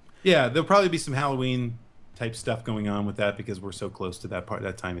craziness. Yeah, there'll probably be some Halloween type stuff going on with that because we're so close to that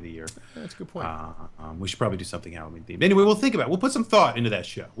time of the year. That's a good point. We should probably do something Halloween themed. Anyway, we'll think about it. We'll put some thought into that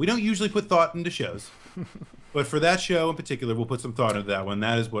show. We don't usually put thought into shows, but for that show in particular, we'll put some thought into that one.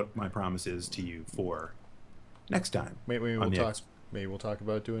 That is what my promise is to you for next time. Maybe we'll talk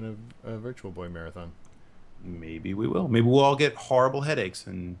about doing a Virtual Boy marathon. Maybe we will. Maybe we'll all get horrible headaches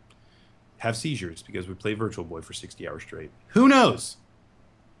and have seizures because we play Virtual Boy for 60 hours straight. Who knows?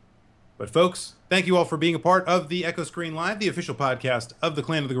 But folks, thank you all for being a part of the Echo Screen Live, the official podcast of the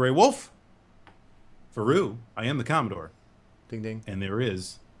Clan of the Grey Wolf. For Rue, I am the Commodore. Ding ding. And there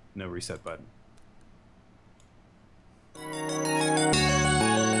is no reset button.